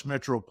St. Louis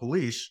Metro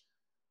Police,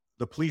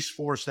 the police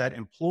force that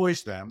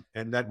employs them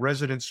and that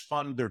residents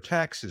fund their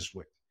taxes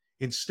with.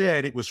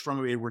 Instead, it was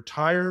from a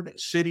retired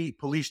city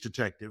police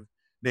detective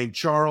named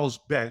Charles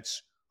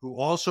Betts, who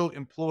also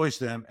employs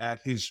them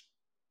at his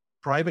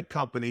private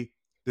company,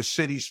 the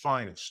city's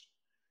finest.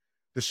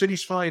 The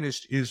city's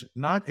finest is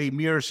not a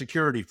mere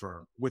security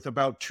firm. With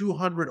about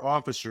 200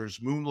 officers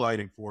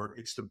moonlighting for it,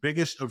 it's the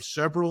biggest of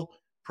several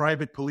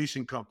private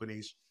policing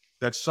companies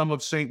that some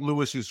of St.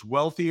 Louis's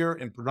wealthier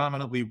and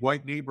predominantly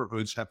white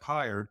neighborhoods have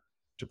hired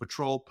to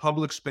patrol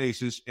public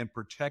spaces and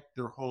protect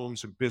their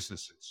homes and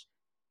businesses.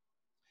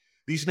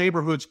 These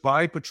neighborhoods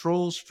buy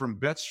patrols from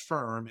Betts'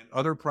 firm and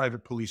other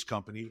private police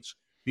companies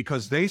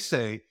because they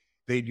say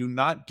they do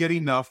not get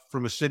enough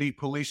from a city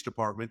police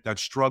department that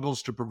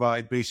struggles to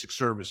provide basic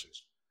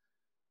services.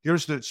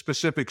 Here's the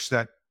specifics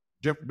that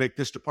make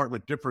this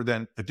department different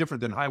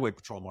than Highway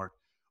Patrol, Mark.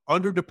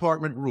 Under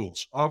department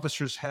rules,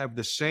 officers have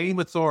the same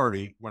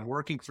authority when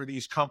working for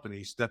these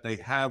companies that they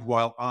have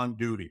while on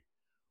duty.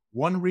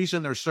 One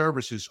reason their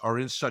services are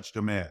in such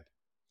demand.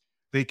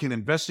 They can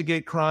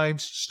investigate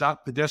crimes,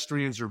 stop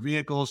pedestrians or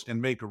vehicles,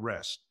 and make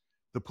arrests.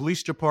 The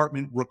police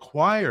department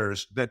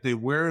requires that they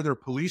wear their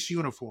police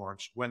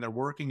uniforms when they're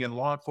working in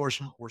law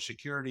enforcement or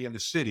security in the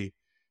city,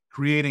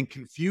 creating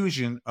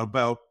confusion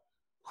about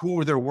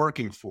who they're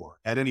working for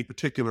at any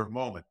particular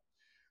moment.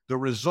 The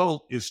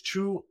result is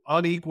two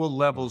unequal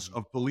levels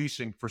of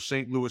policing for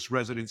St. Louis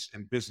residents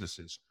and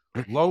businesses.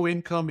 Low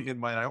income and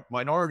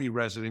minority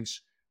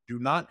residents do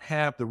not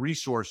have the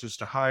resources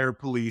to hire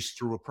police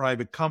through a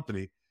private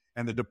company,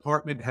 and the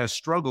department has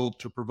struggled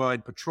to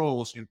provide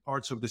patrols in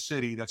parts of the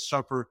city that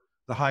suffer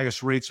the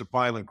highest rates of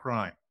violent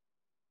crime.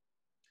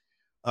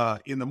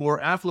 In the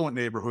more affluent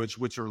neighborhoods,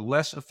 which are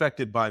less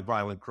affected by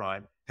violent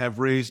crime, have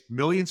raised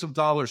millions of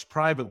dollars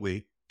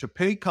privately to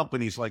pay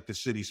companies like the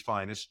city's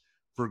finest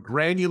for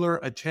granular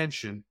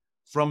attention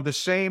from the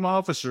same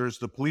officers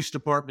the police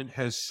department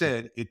has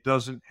said it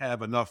doesn't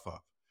have enough of.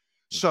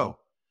 So,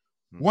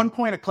 one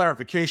point of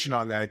clarification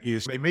on that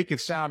is they make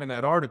it sound in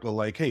that article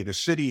like, hey, the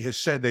city has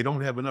said they don't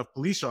have enough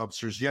police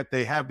officers, yet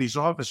they have these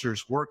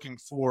officers working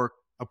for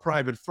a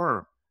private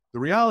firm. The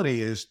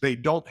reality is they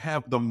don't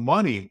have the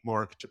money,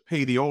 Mark, to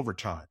pay the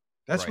overtime.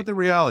 That's what the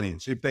reality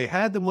is. If they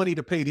had the money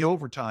to pay the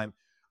overtime,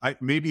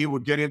 maybe it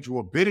would get into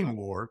a bidding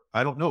war.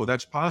 I don't know.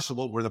 That's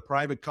possible, where the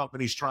private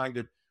company's trying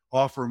to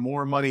offer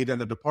more money than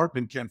the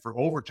department can for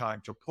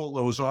overtime to pull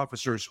those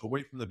officers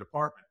away from the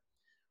department.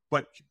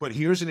 But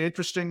here's an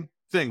interesting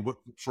thing.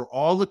 For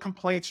all the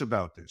complaints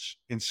about this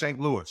in St.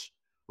 Louis,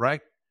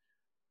 right?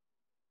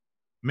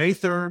 May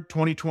 3rd,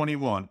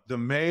 2021, the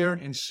mayor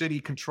and city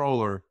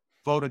controller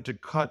voted to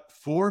cut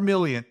 $4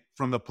 million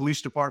from the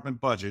police department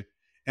budget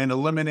and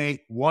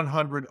eliminate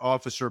 100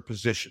 officer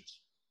positions.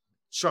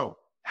 So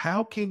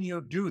how can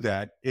you do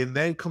that and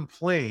then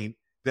complain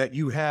that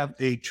you have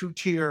a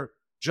two-tier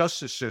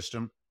justice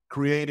system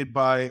created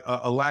by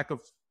a lack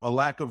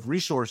of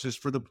resources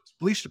for the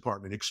police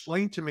department?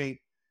 Explain to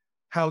me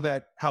how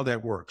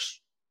that works.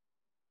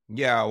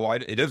 Yeah, well,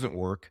 it doesn't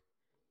work.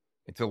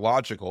 It's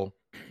illogical,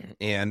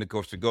 and of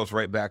course, it goes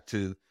right back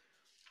to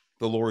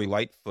the Lori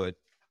Lightfoot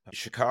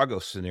Chicago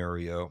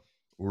scenario,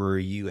 where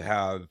you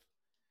have,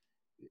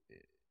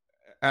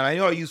 and I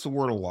know I use the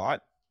word a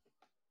lot,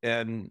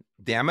 and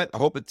damn it, I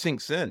hope it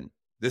sinks in.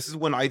 This is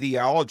when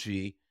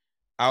ideology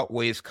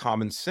outweighs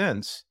common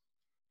sense,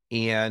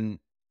 and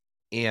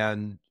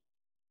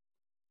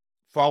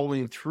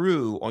following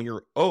through on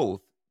your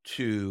oath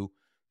to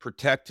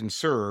protect and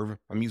serve.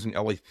 I'm using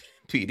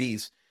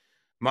LAPD's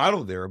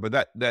model there, but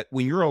that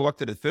when you're an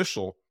elected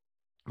official,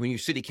 when you're a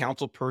city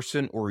council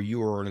person, or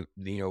you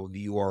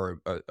are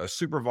a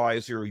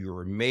supervisor,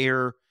 you're a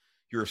mayor,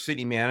 you're a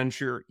city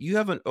manager, you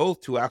have an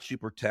oath to actually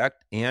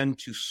protect and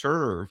to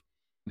serve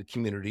the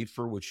community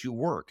for which you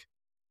work.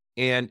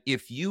 And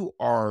if you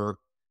are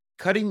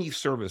cutting these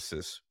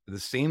services at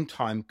the same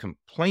time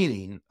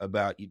complaining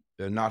about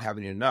not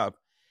having enough,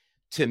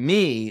 to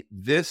me,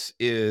 this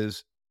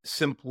is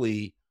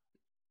simply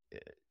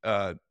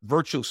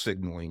virtue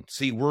signaling.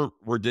 See, we're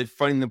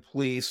defunding the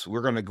police.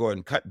 We're going to go ahead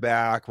and cut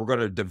back. We're going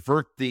to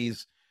divert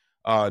these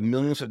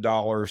millions of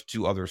dollars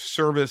to other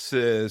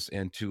services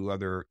and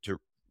to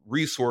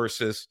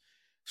resources,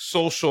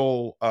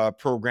 social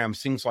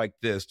programs, things like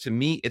this. To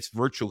me, it's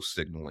virtue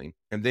signaling.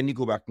 And then you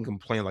go back and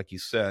complain, like you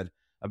said,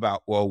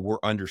 about, well, we're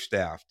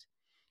understaffed.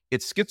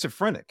 It's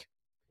schizophrenic.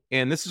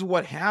 And this is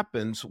what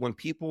happens when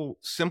people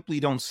simply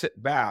don't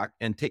sit back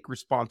and take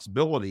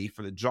responsibility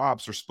for the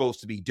jobs they're supposed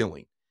to be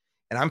doing.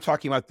 And I'm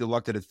talking about the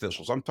elected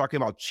officials. I'm talking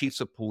about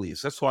chiefs of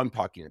police. That's what I'm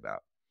talking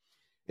about.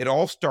 It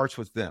all starts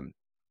with them.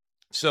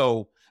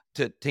 So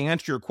to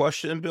answer your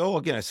question, Bill,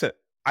 again, I said,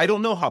 I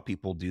don't know how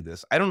people do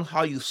this. I don't know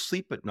how you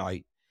sleep at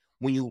night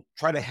when you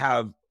try to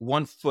have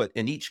one foot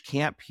in each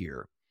camp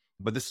here.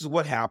 But this is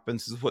what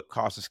happens. This is what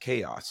causes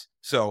chaos.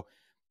 So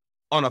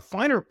on a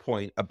finer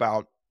point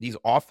about these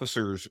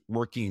officers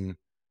working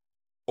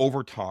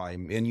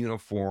overtime in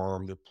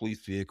uniform, the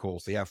police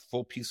vehicles, they have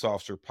full peace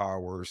officer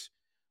powers.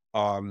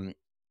 Um,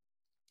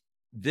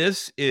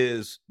 this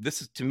is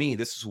to me,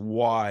 this is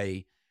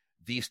why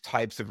these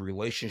types of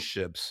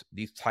relationships,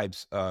 these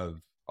types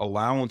of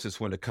allowances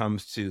when it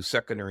comes to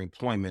secondary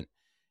employment,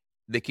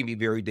 they can be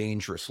very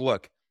dangerous.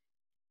 Look,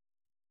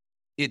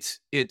 it's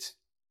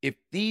if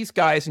these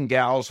guys and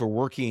gals are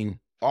working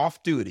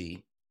off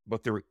duty,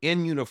 but they're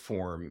in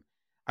uniform,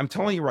 I'm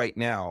telling you right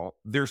now,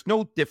 there's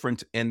no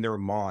difference in their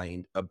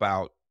mind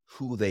about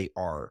who they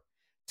are.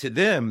 To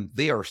them,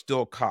 they are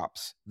still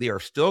cops. They are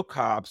still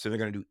cops, and they're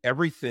going to do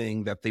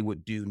everything that they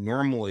would do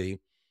normally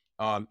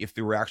if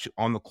they were actually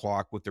on the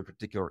clock with their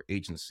particular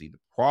agency. The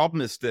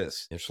problem is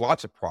this. There's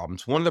lots of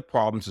problems. One of the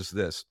problems is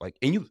this, like,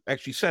 and you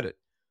actually said it.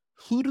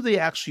 Who do they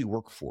actually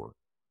work for?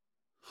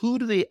 Who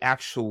do they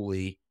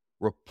actually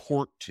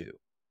report to?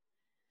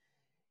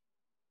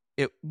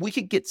 We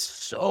could get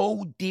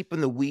so deep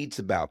in the weeds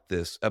about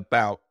this,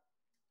 about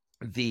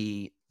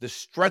the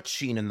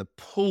stretching and the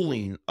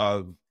pulling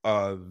of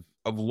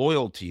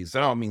loyalties.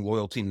 I don't mean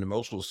loyalty in an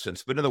emotional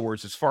sense, but in other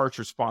words, as far as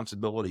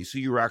responsibilities, who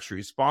you're actually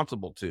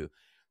responsible to.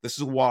 This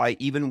is why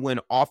even when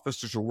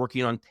officers are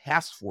working on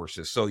task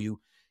forces, so you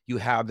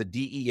have the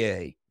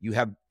DEA, you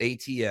have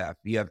ATF,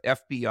 you have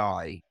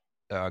FBI,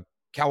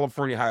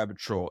 California Highway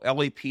Patrol,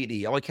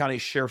 LAPD, LA County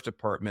Sheriff's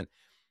Department,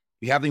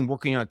 you have them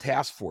working on a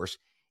task force.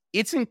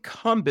 It's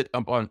incumbent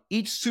upon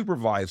each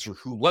supervisor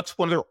who lets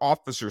one of their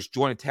officers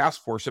join a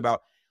task force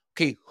about,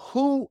 okay,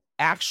 who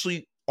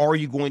actually are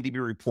you going to be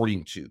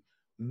reporting to?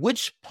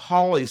 Which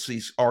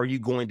policies are you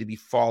going to be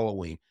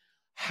following?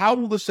 How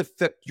will this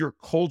affect your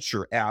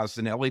culture as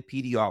an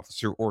LAPD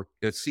officer or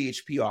a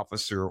CHP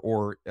officer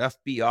or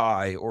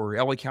FBI or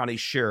LA County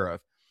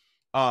Sheriff?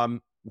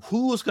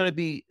 Who's going to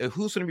be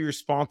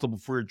responsible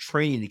for your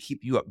training to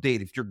keep you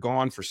updated if you're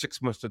gone for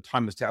 6 months at a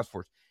time as task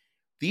force?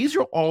 These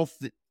are all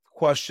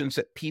questions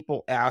that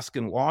people ask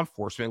in law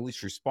enforcement, at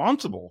least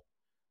responsible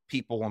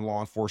people in law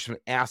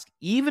enforcement ask,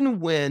 even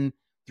when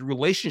the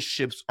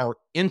relationships are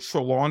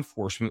intra-law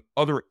enforcement,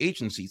 other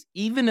agencies.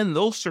 Even in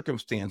those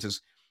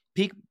circumstances,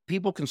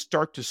 people can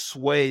start to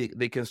sway.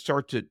 They can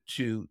start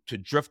to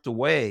drift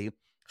away,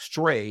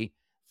 stray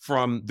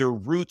from their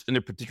roots in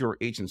a particular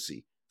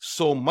agency.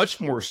 So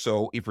much more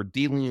so if you're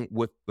dealing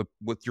with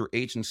your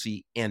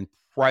agency in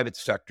private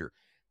sector,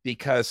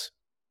 because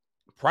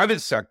private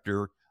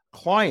sector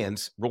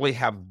clients really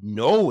have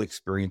no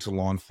experience in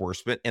law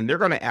enforcement, and they're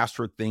going to ask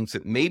for things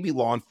that maybe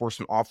law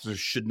enforcement officers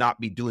should not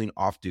be doing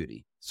off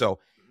duty. So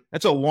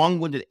that's a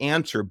long-winded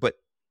answer, but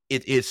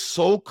it is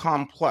so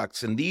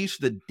complex, and these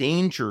are the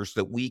dangers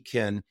that we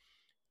can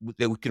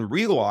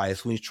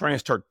realize when you're trying to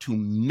start to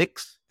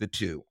mix the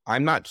two.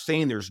 I'm not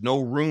saying there's no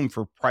room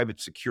for private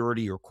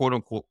security or quote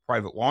unquote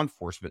private law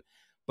enforcement,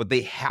 but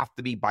they have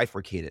to be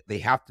bifurcated. They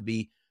have to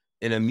be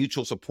in a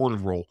mutual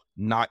supportive role,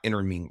 not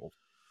intermingled.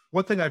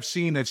 One thing I've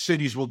seen that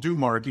cities will do,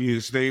 Mark,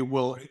 is they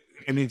will,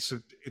 and it's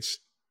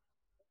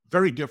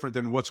very different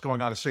than what's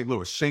going on in St.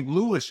 Louis. St.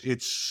 Louis,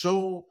 it's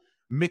so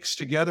mixed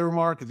together,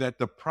 Mark, that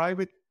the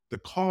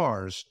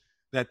cars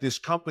that this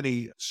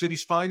company,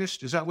 City's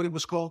Finest, is that what it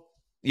was called?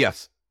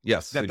 Yes.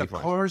 That the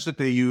cars that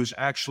they use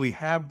actually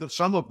have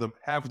some of them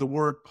have the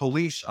word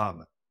police on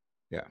them.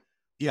 Yeah.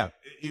 Yeah.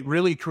 It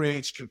really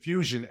creates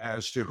confusion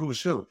as to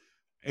who's who.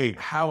 Hey,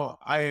 how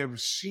I have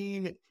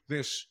seen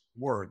this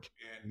work,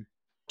 and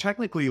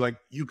technically, like,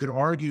 you could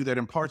argue that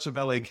in parts of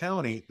LA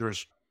County,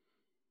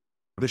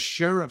 the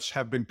sheriffs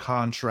have been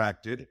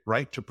contracted,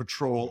 right, to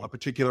patrol a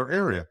particular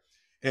area.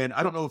 And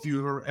I don't know if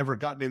you've ever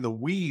gotten in the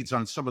weeds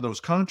on some of those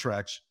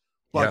contracts.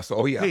 But, yes.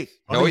 Oh, yeah. Hey,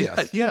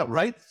 yes. Yeah,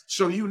 right.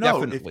 So, if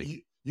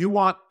you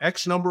want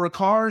X number of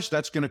cars,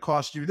 that's going to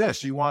cost you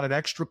this. You want an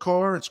extra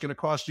car, it's going to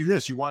cost you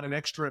this. You want an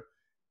extra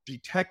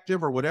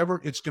detective or whatever,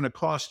 it's going to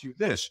cost you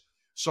this.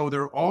 So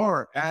there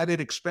are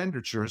added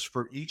expenditures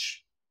for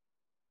each.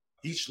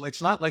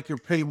 It's not like you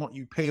pay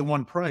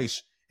one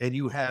price and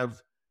you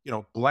have,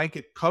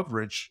 blanket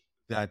coverage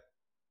that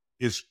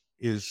is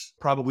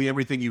probably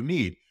everything you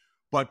need.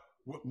 But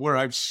where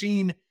I've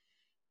seen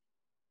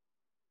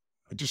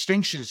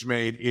distinctions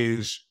made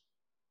is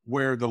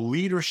where the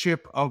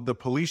leadership of the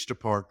police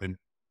department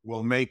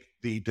will make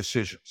the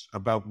decisions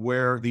about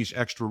where these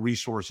extra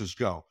resources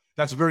go.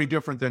 That's very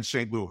different than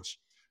St. Louis,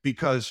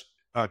 because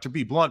to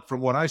be blunt,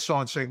 from what I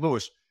saw in St.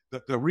 Louis,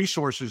 the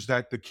resources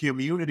that the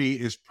community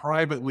is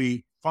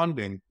privately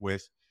funding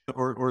with,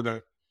 or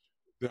the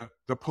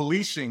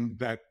policing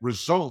that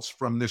results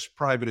from this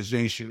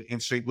privatization in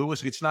St.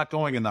 Louis, it's not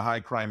going in the high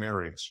crime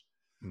areas.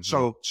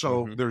 Mm-hmm.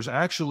 So there's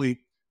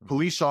actually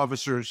police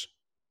officers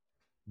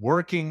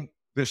working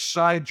this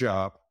side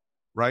job,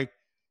 right,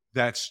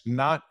 that's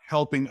not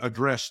helping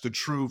address the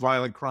true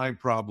violent crime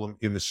problem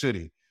in the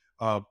city.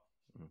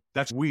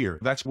 That's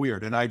weird.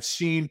 And I've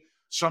seen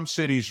some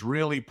cities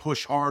really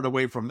push hard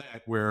away from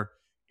that, where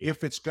if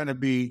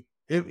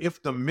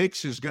the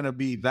mix is going to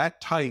be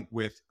that tight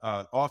with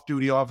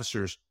off-duty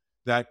officers,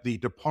 that the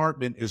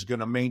department is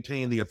going to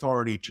maintain the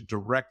authority to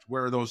direct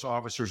where those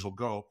officers will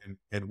go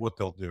and what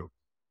they'll do.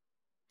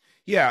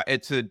 Yeah,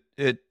 it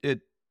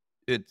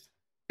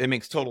it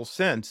makes total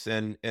sense,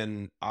 and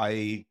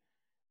I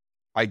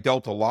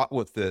dealt a lot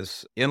with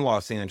this in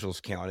Los Angeles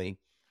County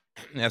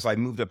as I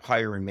moved up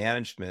higher in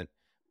management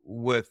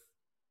with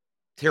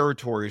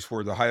territories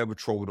where the Highway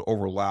Patrol would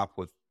overlap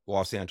with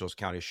Los Angeles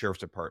County Sheriff's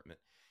Department.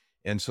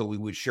 And so we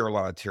would share a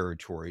lot of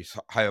territories.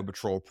 Highway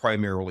Patrol,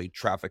 primarily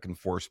traffic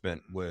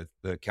enforcement, with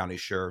the county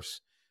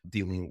sheriffs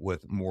dealing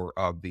with more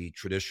of the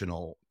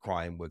traditional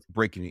crime with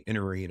breaking and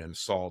entering and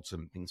assaults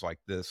and things like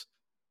this,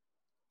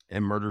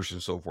 and murders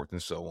and so forth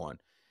and so on.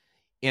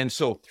 And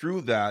so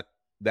through that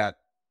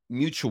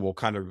mutual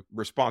kind of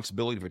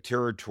responsibility for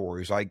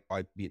territories, I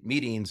be at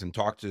meetings and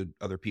talk to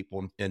other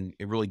people and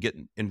really get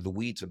into the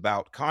weeds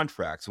about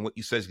contracts. And what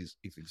you said is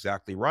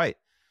exactly right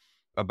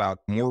about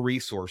more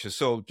resources.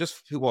 So just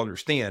so people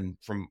understand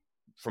from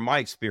my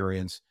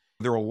experience,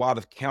 there are a lot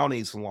of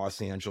counties in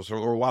Los Angeles,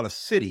 or a lot of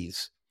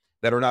cities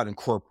that are not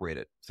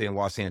incorporated, say in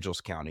Los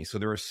Angeles County. So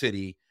they're a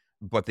city,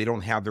 but they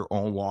don't have their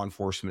own law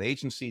enforcement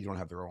agency. They don't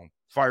have their own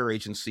fire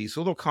agency.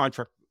 So they'll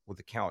contract with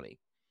the county.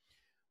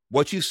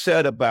 What you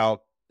said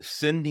about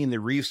sending the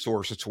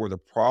resources to where the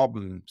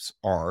problems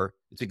are,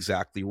 it's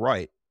exactly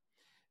right.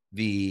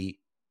 The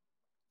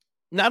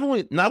not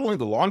only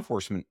the law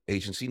enforcement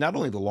agency, not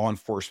only the law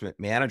enforcement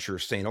manager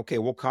saying, okay,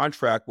 we'll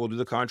do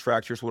the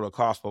contract, here's what it'll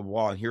cost, blah, blah,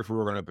 blah, and here's where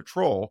we're going to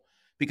patrol,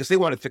 because they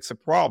want to fix a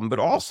problem. But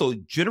also,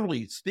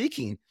 generally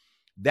speaking,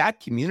 that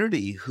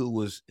community who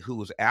was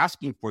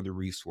asking for the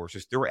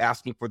resources, they were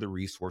asking for the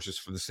resources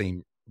for the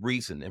same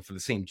reason and for the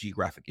same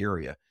geographic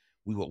area.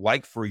 We would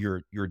like for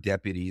your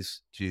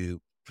deputies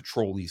to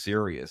patrol these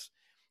areas.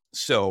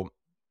 So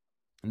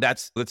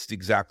that's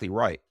exactly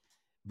right.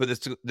 But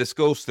this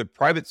goes to the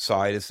private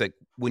side, is that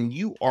when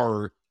you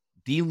are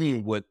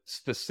dealing with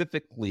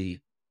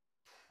specifically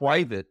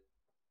private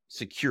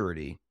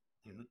security,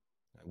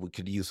 we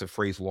could use the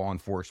phrase law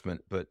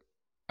enforcement, but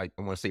I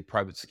want to say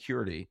private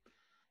security,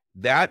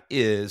 that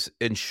is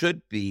and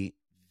should be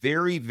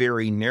very,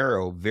 very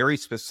narrow, very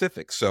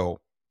specific. So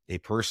a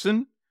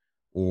person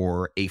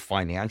or a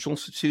financial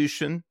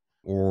institution,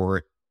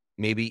 or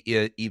maybe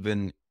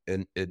even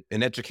an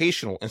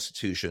educational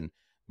institution,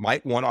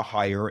 might want to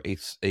hire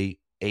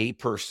a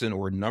person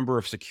or a number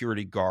of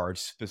security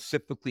guards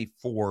specifically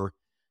for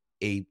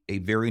a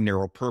very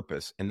narrow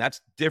purpose. And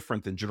that's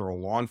different than general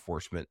law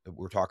enforcement that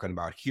we're talking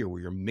about here,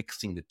 where you're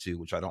mixing the two,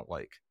 which I don't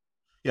like.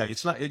 Yeah,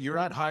 you're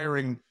not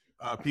hiring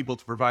people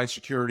to provide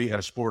security at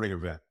a sporting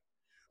event.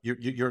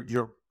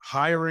 You're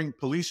hiring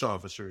police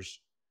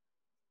officers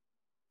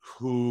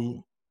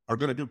who are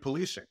going to do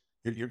policing.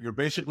 You're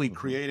basically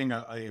creating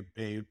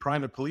a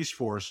private police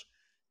force.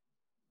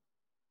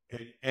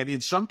 And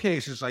in some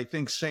cases, I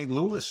think St.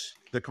 Louis,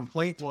 the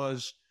complaint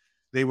was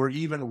they were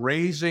even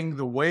raising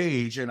the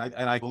wage, and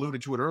I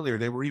alluded to it earlier,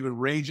 they were even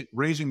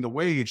raising the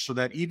wage so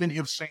that even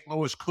if St.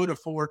 Louis could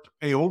afford to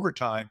pay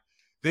overtime,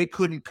 they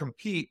couldn't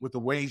compete with the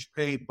wage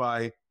paid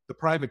by the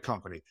private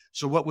company.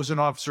 So what was an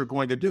officer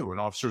going to do? An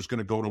officer is going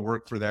to go to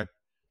work for that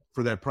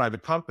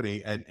private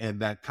company, and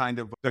that kind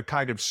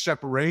of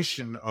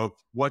separation of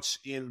what's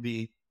in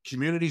the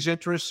community's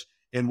interest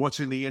and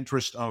what's in the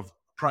interest of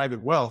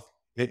private wealth,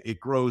 it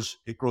grows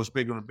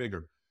bigger and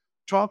bigger.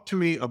 Talk to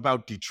me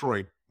about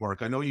Detroit,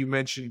 Mark. I know you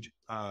mentioned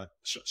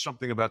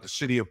something about the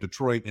city of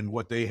Detroit and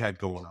what they had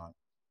going on.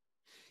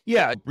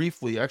 Yeah,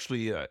 briefly,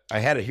 actually, I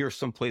had it here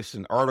someplace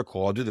in an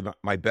article. I'll do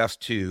my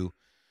best to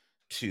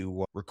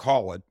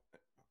recall it.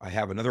 I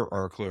have another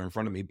article in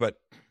front of me, but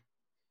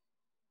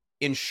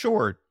in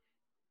short,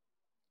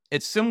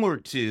 it's similar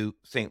to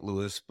St.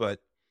 Louis, but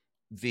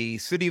the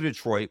city of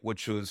Detroit,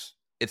 which was,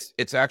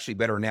 it's actually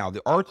better now.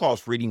 The article I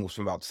was reading was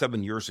from about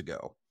 7 years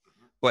ago,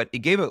 but it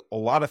gave a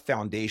lot of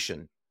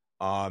foundation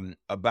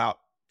about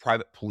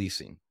private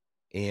policing.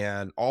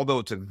 And although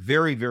it's a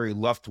very, very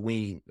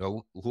left-leaning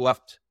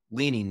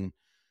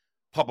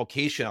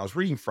publication I was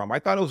reading from, I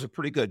thought it was a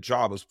pretty good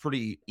job. It was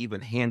pretty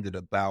even-handed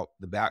about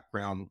the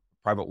background of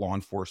private law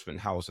enforcement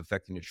and how it's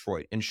affecting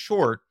Detroit. In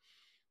short,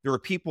 there were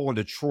people in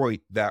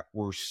Detroit that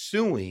were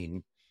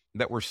suing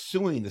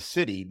the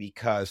city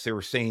because they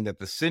were saying that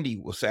the city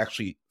was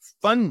actually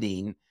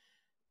funding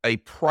a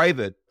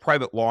private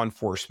law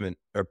enforcement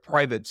or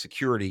private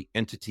security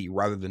entity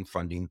rather than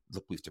funding the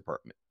police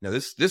department. Now,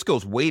 this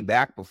goes way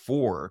back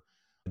before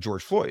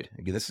George Floyd.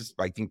 Again, this is,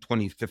 I think,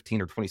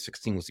 2015 or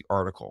 2016 was the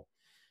article.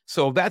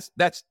 So that's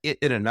it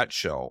in a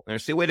nutshell. And I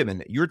say, wait a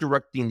minute, you're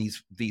directing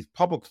these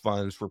public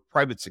funds for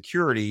private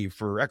security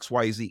for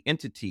XYZ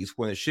entities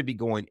when it should be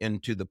going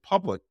into the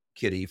public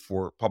kitty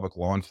for public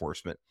law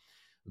enforcement,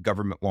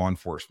 government law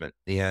enforcement.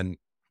 And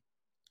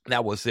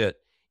that was it.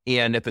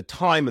 And at the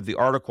time of the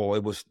article,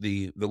 it was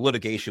the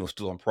litigation was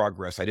still in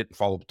progress. I didn't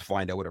follow up to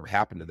find out whatever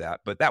happened to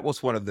that. But that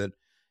was one of the,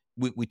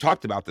 we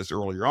talked about this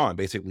earlier on,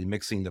 basically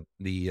mixing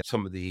the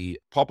some of the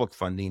public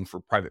funding for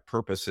private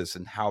purposes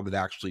and how that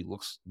actually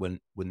looks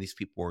when these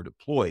people are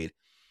deployed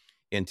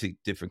into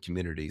different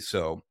communities.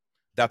 So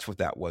that's what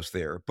that was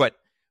there. But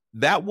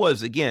that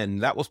was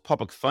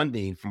public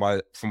funding from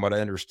what I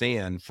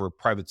understand for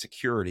private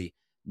security,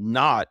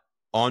 not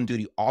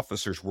on-duty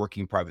officers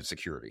working private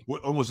security.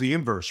 Almost the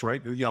inverse,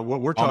 right? You know,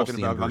 what we're Almost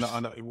talking the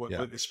about, inverse.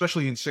 Yeah.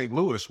 especially in St.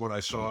 Louis, what I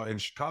saw in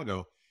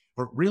Chicago,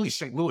 or really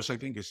St. Louis, I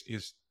think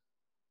is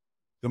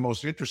the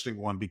most interesting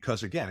one,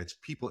 because again, it's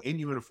people in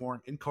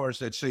uniform, in cars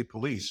that say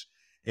police,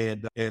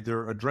 and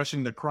they're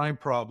addressing the crime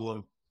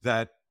problem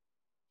that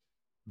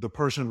the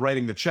person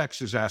writing the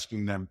checks is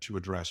asking them to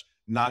address,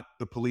 not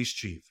the police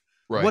chief.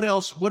 Right. What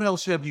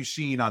else have you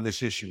seen on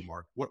this issue,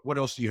 Mark? What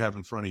else do you have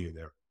in front of you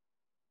there?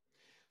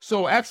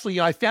 So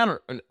actually, I found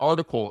an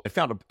article. I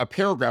found a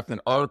paragraph in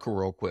an article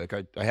real quick.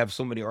 I have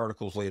so many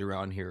articles later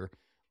on here.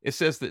 It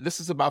says that this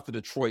is about the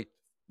Detroit,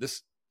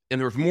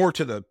 and there's more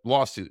to the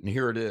lawsuit, and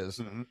here it is.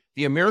 Mm-hmm.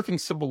 The American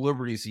Civil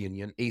Liberties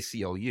Union,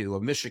 ACLU,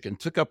 of Michigan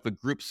took up the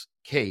group's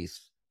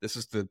case. This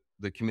is the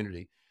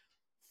community,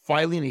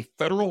 filing a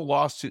federal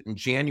lawsuit in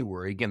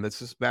January. Again,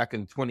 this is back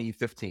in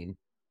 2015.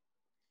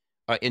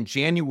 In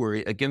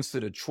January, against the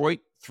Detroit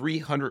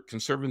 300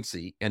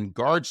 Conservancy and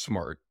Guards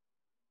Mark,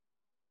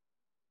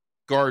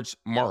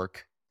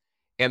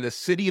 and the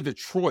city of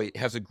Detroit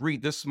has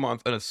agreed this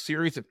month on a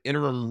series of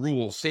interim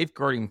rules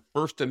safeguarding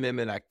First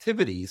Amendment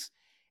activities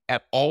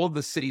at all of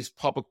the city's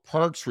public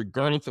parks,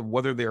 regardless of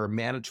whether they are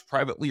managed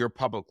privately or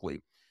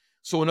publicly.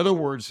 So in other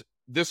words,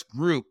 this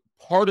group,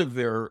 part of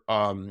their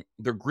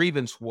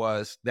grievance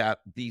was that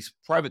these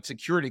private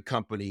security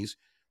companies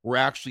were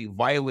actually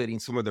violating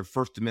some of their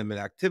First Amendment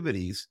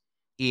activities.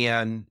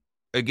 And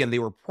again, they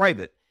were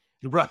private.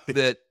 Right.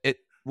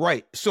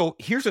 Right. So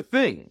here's the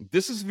thing.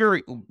 This is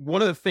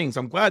one of the things,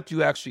 I'm glad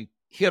you actually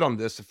hit on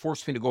this. It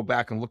forced me to go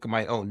back and look at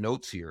my own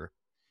notes here.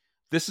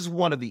 This is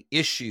one of the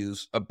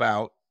issues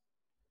about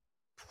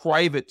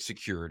private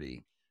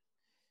security.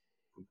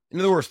 In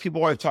other words,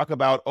 people always talk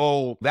about,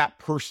 oh, that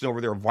person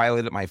over there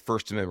violated my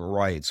First Amendment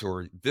rights,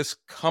 or this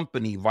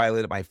company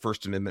violated my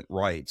First Amendment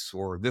rights,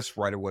 or this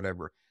right, or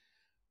whatever.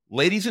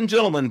 Ladies and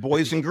gentlemen,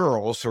 boys and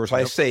girls, or as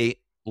I say,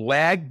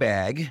 lag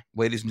bag,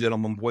 ladies and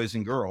gentlemen, boys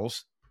and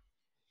girls,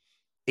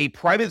 a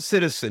private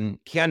citizen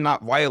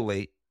cannot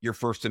violate your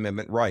First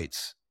Amendment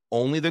rights.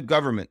 Only the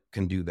government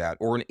can do that,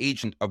 or an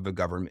agent of the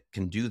government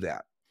can do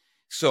that.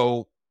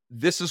 So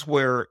this is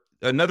where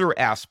another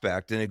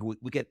aspect, and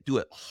we get do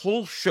a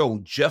whole show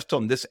just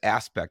on this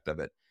aspect of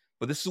it,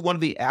 but this is one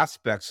of the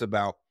aspects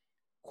about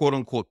quote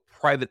unquote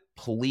private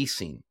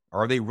policing.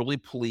 Are they really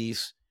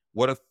police?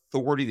 What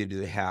authority do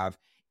they have?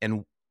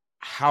 And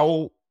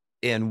how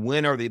and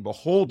when are they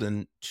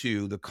beholden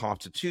to the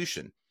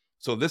Constitution?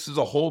 So this is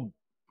a whole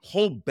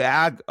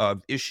bag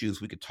of issues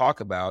we could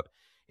talk about.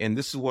 And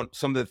this is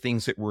some of the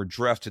things that were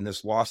addressed in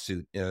this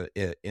lawsuit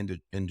in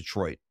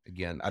Detroit.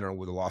 Again, I don't know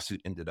where the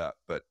lawsuit ended up,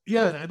 but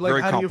yeah,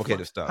 very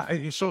complicated stuff.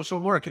 So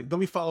Mark, let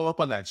me follow up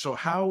on that. So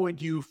how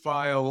would you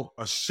file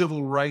a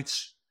civil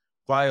rights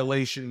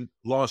violation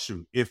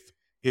lawsuit if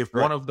right.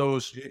 One of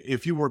those,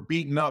 if you were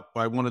beaten up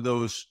by one of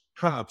those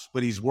cops,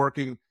 but he's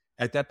working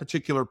at that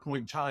particular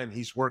point in time,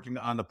 he's working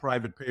on the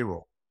private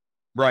payroll?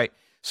 Right.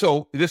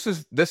 So this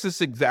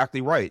is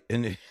exactly right.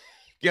 And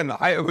again, the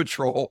Highway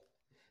Patrol,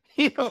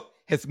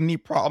 has many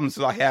problems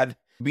that I had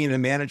being a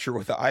manager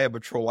with the Highway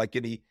Patrol, like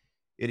any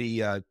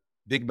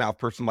big mouth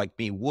person like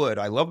me would.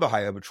 I love the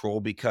Highway Patrol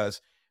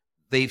because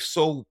they've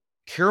so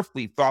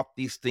carefully thought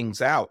these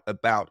things out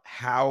about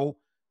how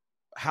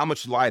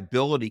much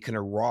liability can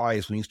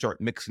arise when you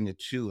start mixing the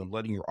two and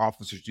letting your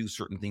officers do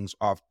certain things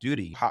off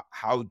duty.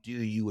 How do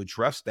you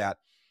address that?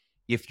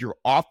 If your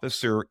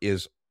officer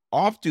is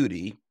off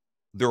duty,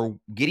 they're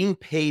getting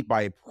paid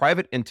by a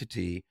private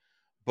entity,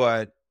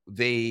 but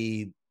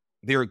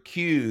they're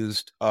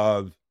accused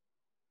of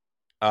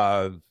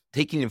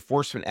taking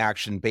enforcement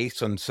action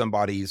based on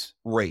somebody's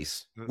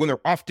race when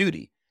they're off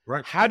duty.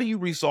 Right. How do you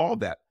resolve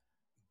that?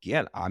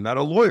 Again, I'm not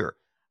a lawyer.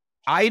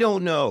 I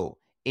don't know.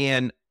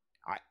 And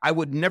I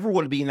would never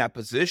want to be in that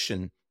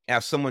position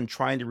as someone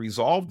trying to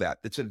resolve that.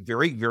 It's a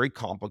very, very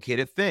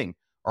complicated thing.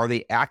 Are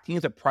they acting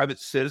as a private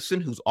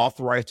citizen who's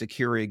authorized to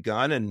carry a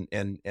gun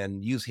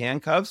and use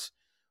handcuffs?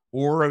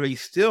 Or are they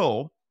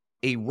still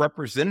a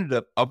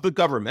representative of the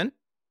government,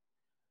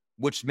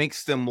 which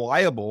makes them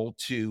liable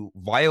to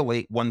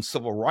violate one's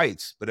civil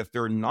rights? But if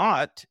they're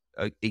not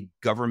a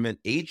government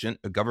agent,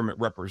 a government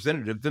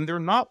representative, then they're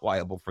not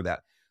liable for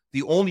that.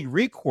 The only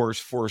recourse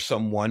for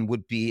someone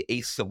would be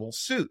a civil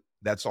suit.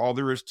 That's all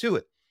there is to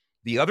it.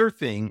 The other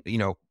thing,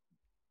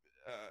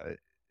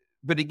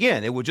 but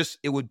again, it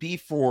would be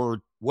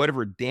for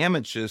whatever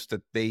damages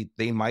that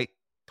they might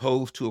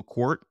pose to a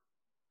court,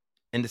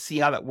 and to see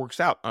how that works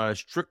out on a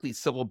strictly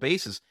civil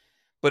basis.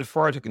 But as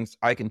far as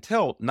I can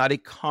tell, not a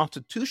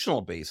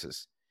constitutional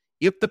basis.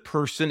 If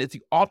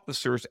the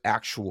officer is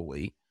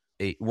actually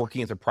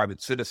working as a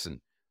private citizen.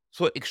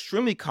 So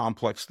extremely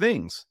complex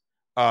things.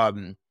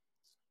 I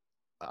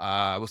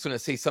was going to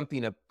say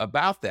something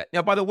about that.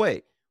 Now, by the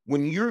way,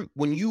 when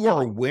you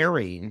are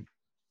wearing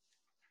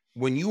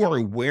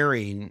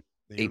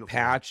a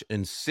patch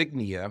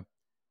insignia,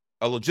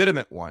 a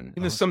legitimate one,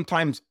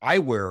 sometimes I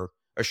wear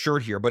a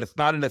shirt here, but it's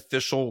not an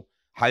official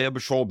highway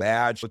patrol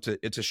badge.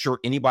 It's a shirt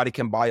anybody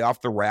can buy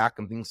off the rack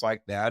and things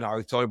like that. I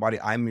always tell everybody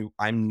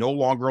I'm no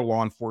longer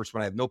law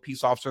enforcement. I have no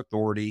peace officer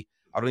authority.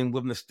 I don't even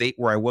live in the state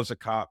where I was a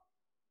cop,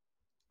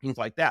 things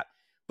like that.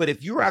 But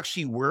if you're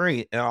actually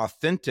wearing an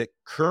authentic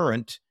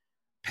current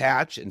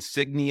patch,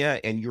 insignia,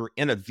 and you're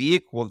in a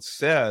vehicle that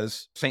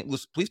says St.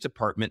 Louis Police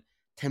Department,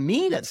 to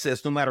me, that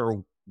says no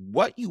matter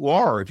what you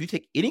are, if you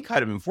take any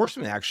kind of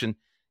enforcement action,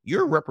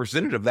 you're a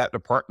representative of that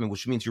department,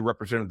 which means you're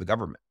representative of the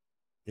government,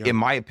 in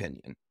my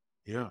opinion.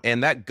 Yeah.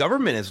 And that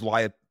government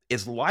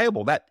is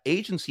liable. That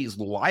agency is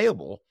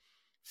liable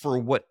for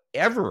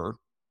whatever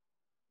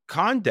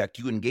conduct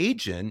you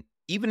engage in,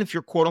 even if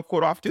you're quote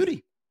unquote off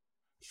duty.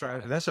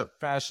 That's a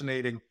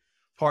fascinating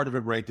part of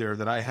it right there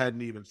that I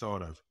hadn't even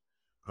thought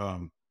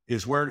of.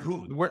 Is where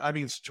I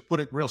mean, to put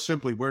it real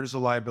simply, where does the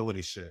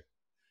liability sit?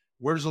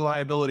 Where does the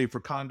liability for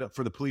conduct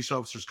for the police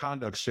officer's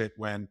conduct sit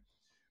when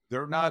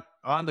they're not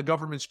on the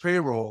government's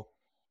payroll,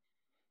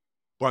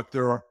 but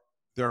they're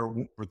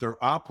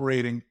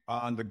operating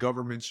on the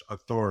government's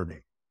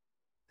authority?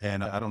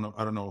 And I don't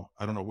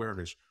know where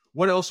it is.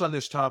 What else on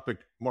this topic,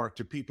 Mark,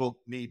 do people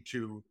need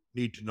to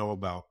know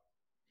about?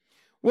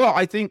 Well,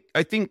 I think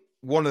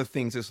one of the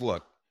things is,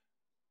 look,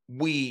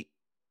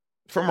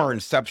 from our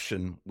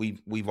inception,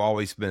 we've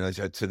always been,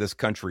 to this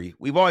country,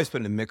 we've always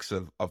been a mix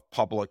of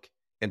public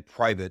and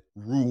private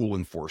rule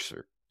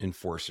enforcers.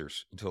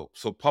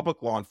 So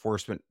public law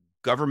enforcement,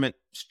 government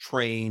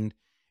trained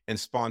and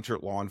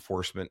sponsored law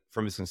enforcement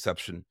from its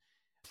inception,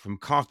 from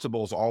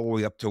constables all the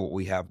way up to what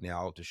we have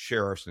now, to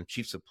sheriffs and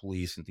chiefs of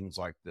police and things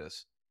like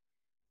this,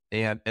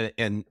 and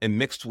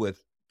mixed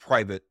with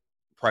private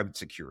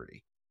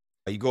security.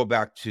 You go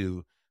back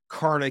to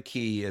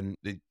Carnegie and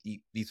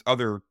these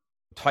other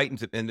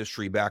titans of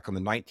industry back in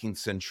the 19th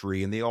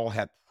century, and they all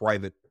had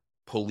private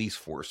police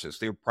forces.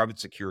 They were private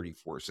security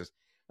forces.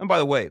 And by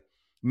the way,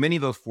 many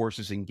of those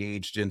forces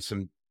engaged in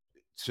some,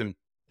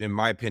 in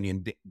my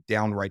opinion,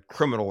 downright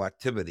criminal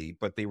activity,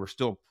 but they were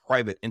still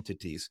private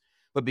entities.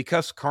 But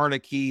because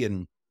Carnegie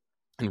and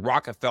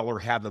Rockefeller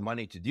had the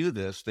money to do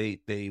this, they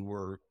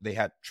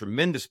had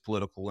tremendous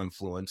political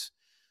influence,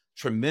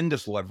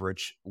 tremendous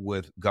leverage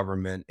with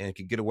government, and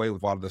could get away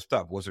with a lot of this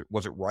stuff. Was it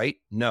right?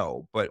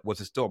 No. But was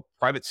it still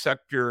private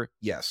sector?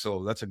 Yes.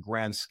 So that's a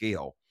grand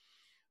scale.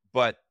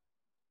 But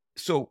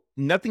so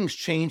nothing's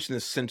changed in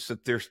the sense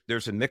that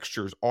there's a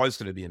mixture. There's always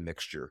going to be a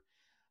mixture.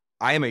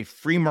 I am a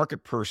free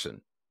market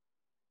person.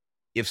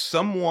 If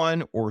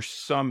someone or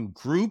some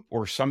group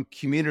or some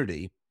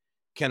community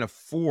can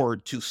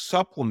afford to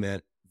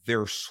supplement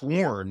their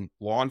sworn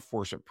law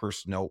enforcement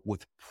personnel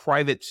with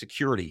private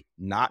security,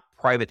 not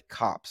private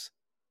cops,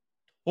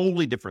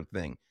 totally different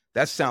thing.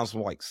 That sounds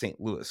more like St.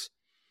 Louis.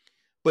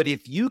 But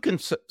if you can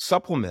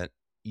supplement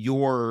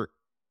your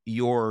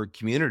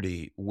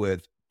community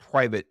with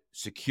private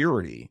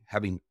security,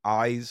 having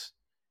eyes,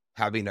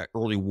 having an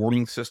early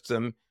warning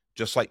system,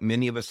 just like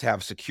many of us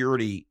have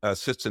security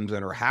systems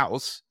in our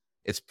house,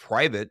 it's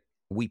private,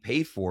 we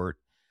pay for it.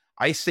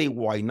 I say,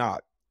 why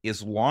not?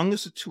 As long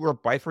as the two are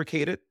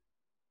bifurcated,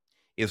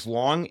 as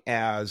long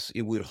as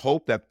it would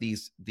hope that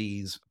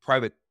these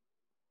private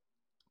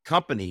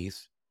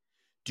companies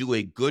do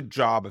a good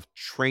job of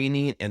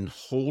training and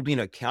holding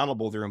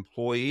accountable their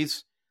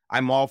employees,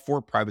 I'm all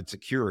for private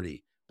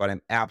security, but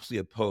I'm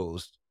absolutely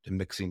opposed to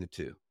mixing the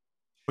two.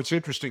 It's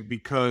interesting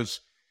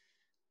because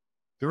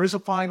there is a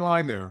fine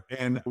line there.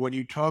 And when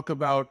you talk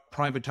about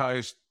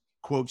privatized,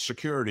 quote,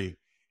 security,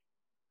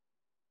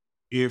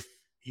 if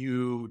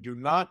you do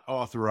not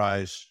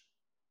authorize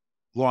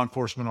law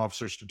enforcement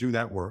officers to do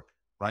that work,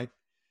 right?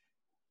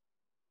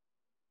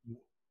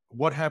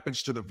 What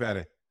happens to the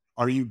vetting?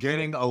 Are you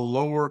getting a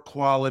lower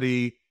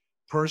quality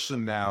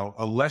person now,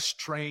 a less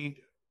trained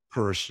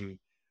person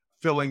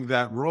filling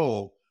that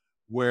role,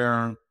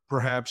 where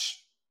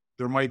perhaps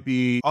there might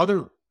be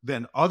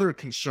other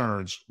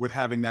concerns with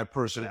having that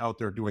person out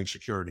there doing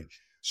security?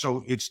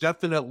 So it's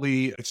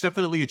definitely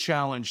a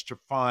challenge to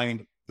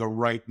find the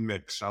right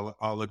mix.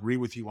 I'll agree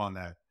with you on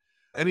that.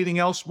 Anything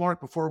else, Mark,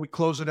 before we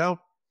close it out?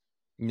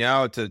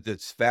 No, it's a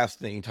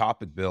fascinating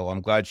topic, Bill.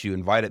 I'm glad you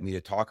invited me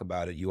to talk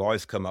about it. You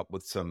always come up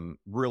with some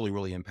really,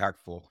 really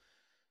impactful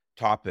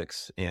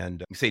topics.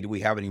 And you say, do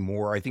we have any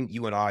more? I think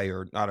you and I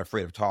are not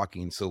afraid of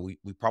talking. So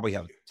we probably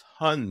have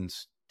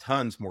tons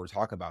more to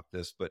talk about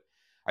this. But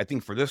I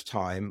think for this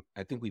time,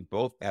 I think we've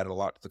both added a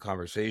lot to the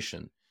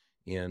conversation.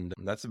 And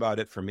that's about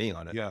it for me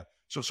on it. Yeah.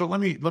 So let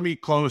me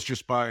close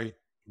just by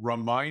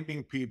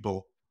reminding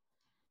people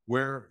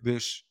where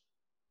this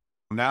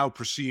now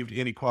perceived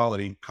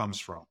inequality comes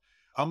from.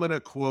 I'm going to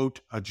quote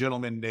a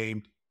gentleman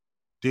named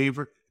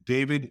David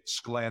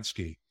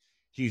Sklansky.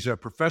 He's a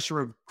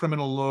professor of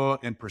criminal law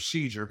and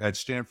procedure at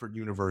Stanford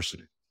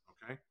University.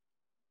 Okay.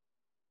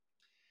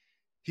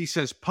 He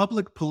says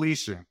public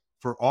policing,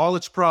 for all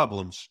its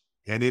problems,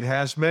 and it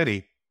has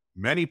many,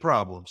 many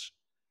problems,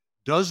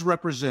 does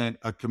represent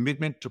a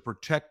commitment to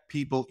protect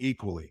people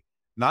equally,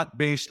 not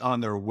based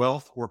on their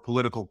wealth or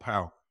political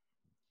power.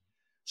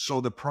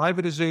 So the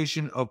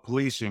privatization of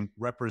policing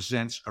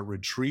represents a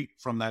retreat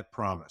from that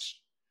promise.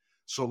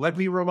 So let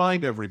me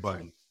remind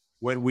everybody,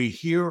 when we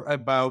hear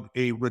about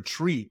a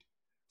retreat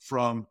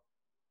from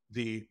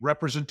the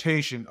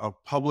representation of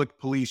public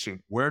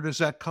policing, where does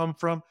that come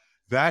from?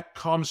 That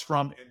comes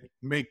from,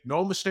 make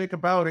no mistake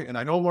about it, and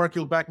I know, Mark,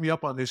 you'll back me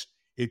up on this,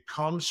 it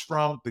comes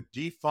from the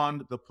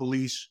defund the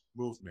police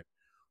movement.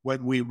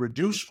 When we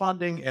reduce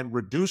funding and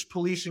reduce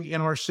policing in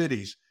our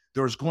cities,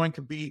 there's going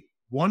to be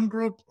one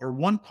group or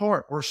one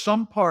part or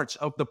some parts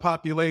of the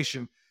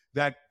population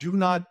that do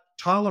not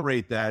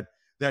tolerate that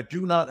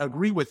do not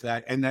agree with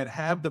that, and that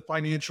have the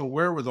financial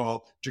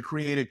wherewithal to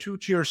create a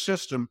two-tier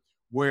system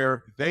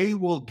where they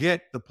will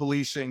get the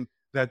policing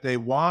that they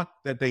want,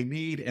 that they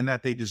need, and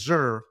that they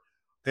deserve.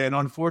 And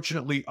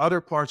unfortunately,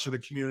 other parts of the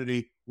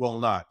community will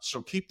not.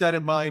 So keep that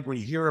in mind when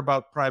you hear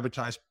about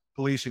privatized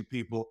policing,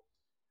 people.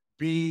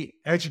 Be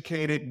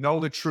educated, know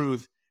the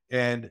truth,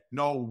 and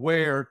know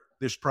where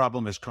this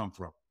problem has come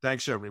from.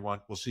 Thanks,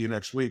 everyone. We'll see you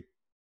next week.